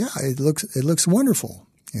so, yeah, it looks wonderful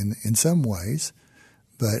in some ways.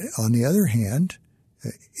 But on the other hand,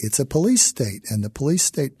 it's a police state, and the police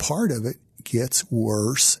state part of it gets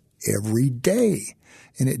worse every day.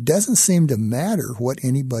 And it doesn't seem to matter what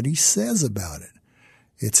anybody says about it.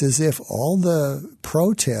 It's as if all the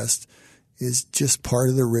protest is just part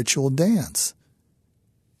of the ritual dance.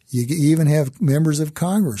 You even have members of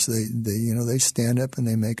Congress. They stand up and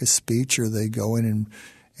they make a speech, or they go in and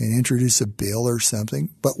introduce a bill or something.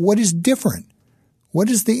 But what is different? What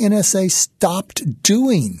has the NSA stopped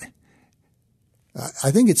doing?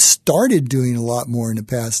 I think it started doing a lot more in the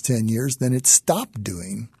past 10 years than it stopped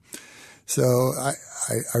doing. So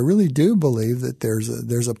I really do believe that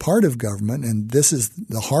there's a part of government, and this is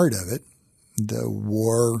the heart of it, the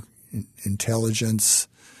war, intelligence,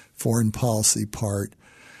 foreign policy part,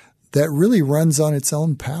 that really runs on its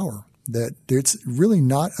own power, that it's really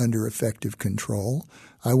not under effective control.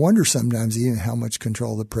 I wonder sometimes even how much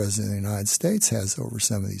control the President of the United States has over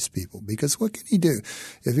some of these people, because what can he do?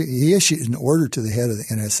 If he issued an order to the head of the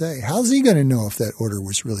NSA, how's he going to know if that order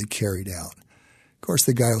was really carried out? Of course,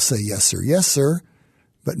 the guy will say, yes, sir,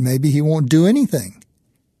 but maybe he won't do anything.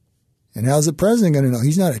 And how's the president going to know?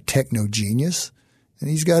 He's not a techno genius, and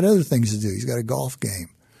he's got other things to do. He's got a golf game.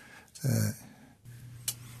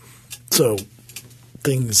 So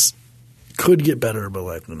things could get better, but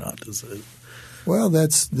likely not, is it? Well,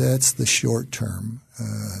 that's the short-term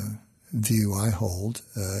view I hold.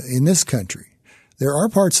 In this country, there are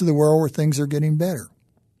parts of the world where things are getting better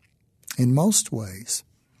in most ways.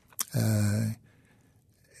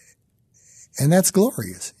 And that's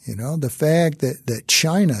glorious. The fact that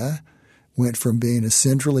China went from being a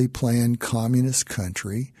centrally planned communist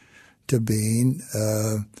country to being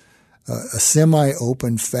a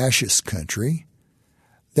semi-open fascist country,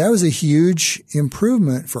 that was a huge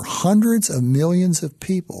improvement for hundreds of millions of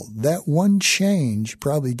people. That one change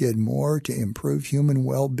probably did more to improve human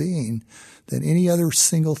well-being than any other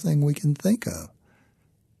single thing we can think of.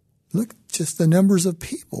 Look, just the numbers of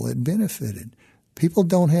people it benefited. People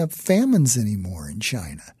don't have famines anymore in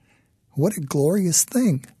China. What a glorious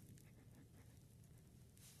thing.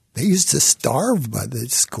 They used to starve by the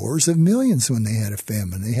scores of millions when they had a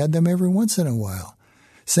famine. They had them every once in a while.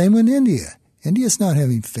 Same in India. India's not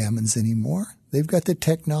having famines anymore. They've got the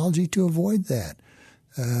technology to avoid that.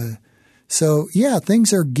 So, yeah,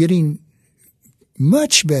 things are getting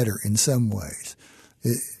much better in some ways.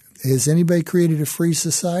 Has anybody created a free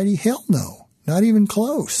society? Hell no. Not even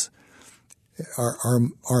close.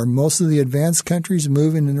 Are most of the advanced countries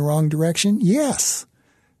moving in the wrong direction? Yes.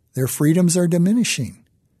 Their freedoms are diminishing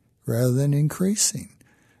rather than increasing.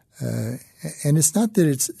 And it's not that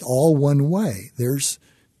it's all one way. There's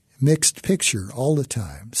mixed picture all the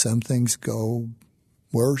time. Some things go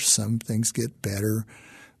worse, some things get better.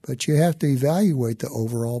 But you have to evaluate the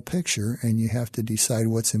overall picture, and you have to decide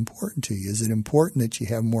what's important to you. Is it important that you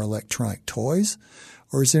have more electronic toys,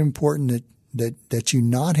 or is it important that you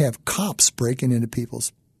not have cops breaking into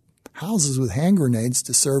people's houses with hand grenades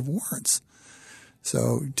to serve warrants?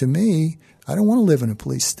 So to me, I don't want to live in a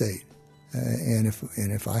police state. And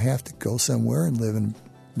if I have to go somewhere and live in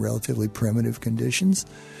relatively primitive conditions,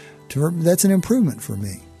 that's an improvement for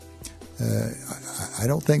me. I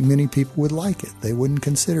don't think many people would like it. They wouldn't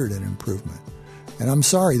consider it an improvement. And I'm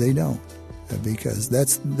sorry they don't, because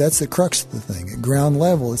that's the crux of the thing. At ground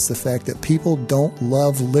level, it's the fact that people don't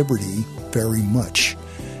love liberty very much.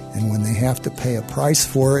 And when they have to pay a price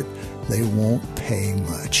for it, they won't pay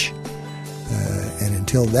much. And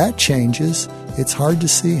until that changes, it's hard to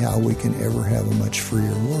see how we can ever have a much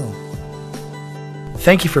freer world.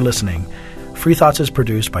 Thank you for listening. Free Thoughts is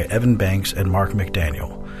produced by Evan Banks and Mark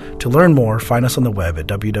McDaniel. To learn more, find us on the web at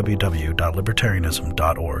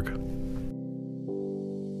www.libertarianism.org.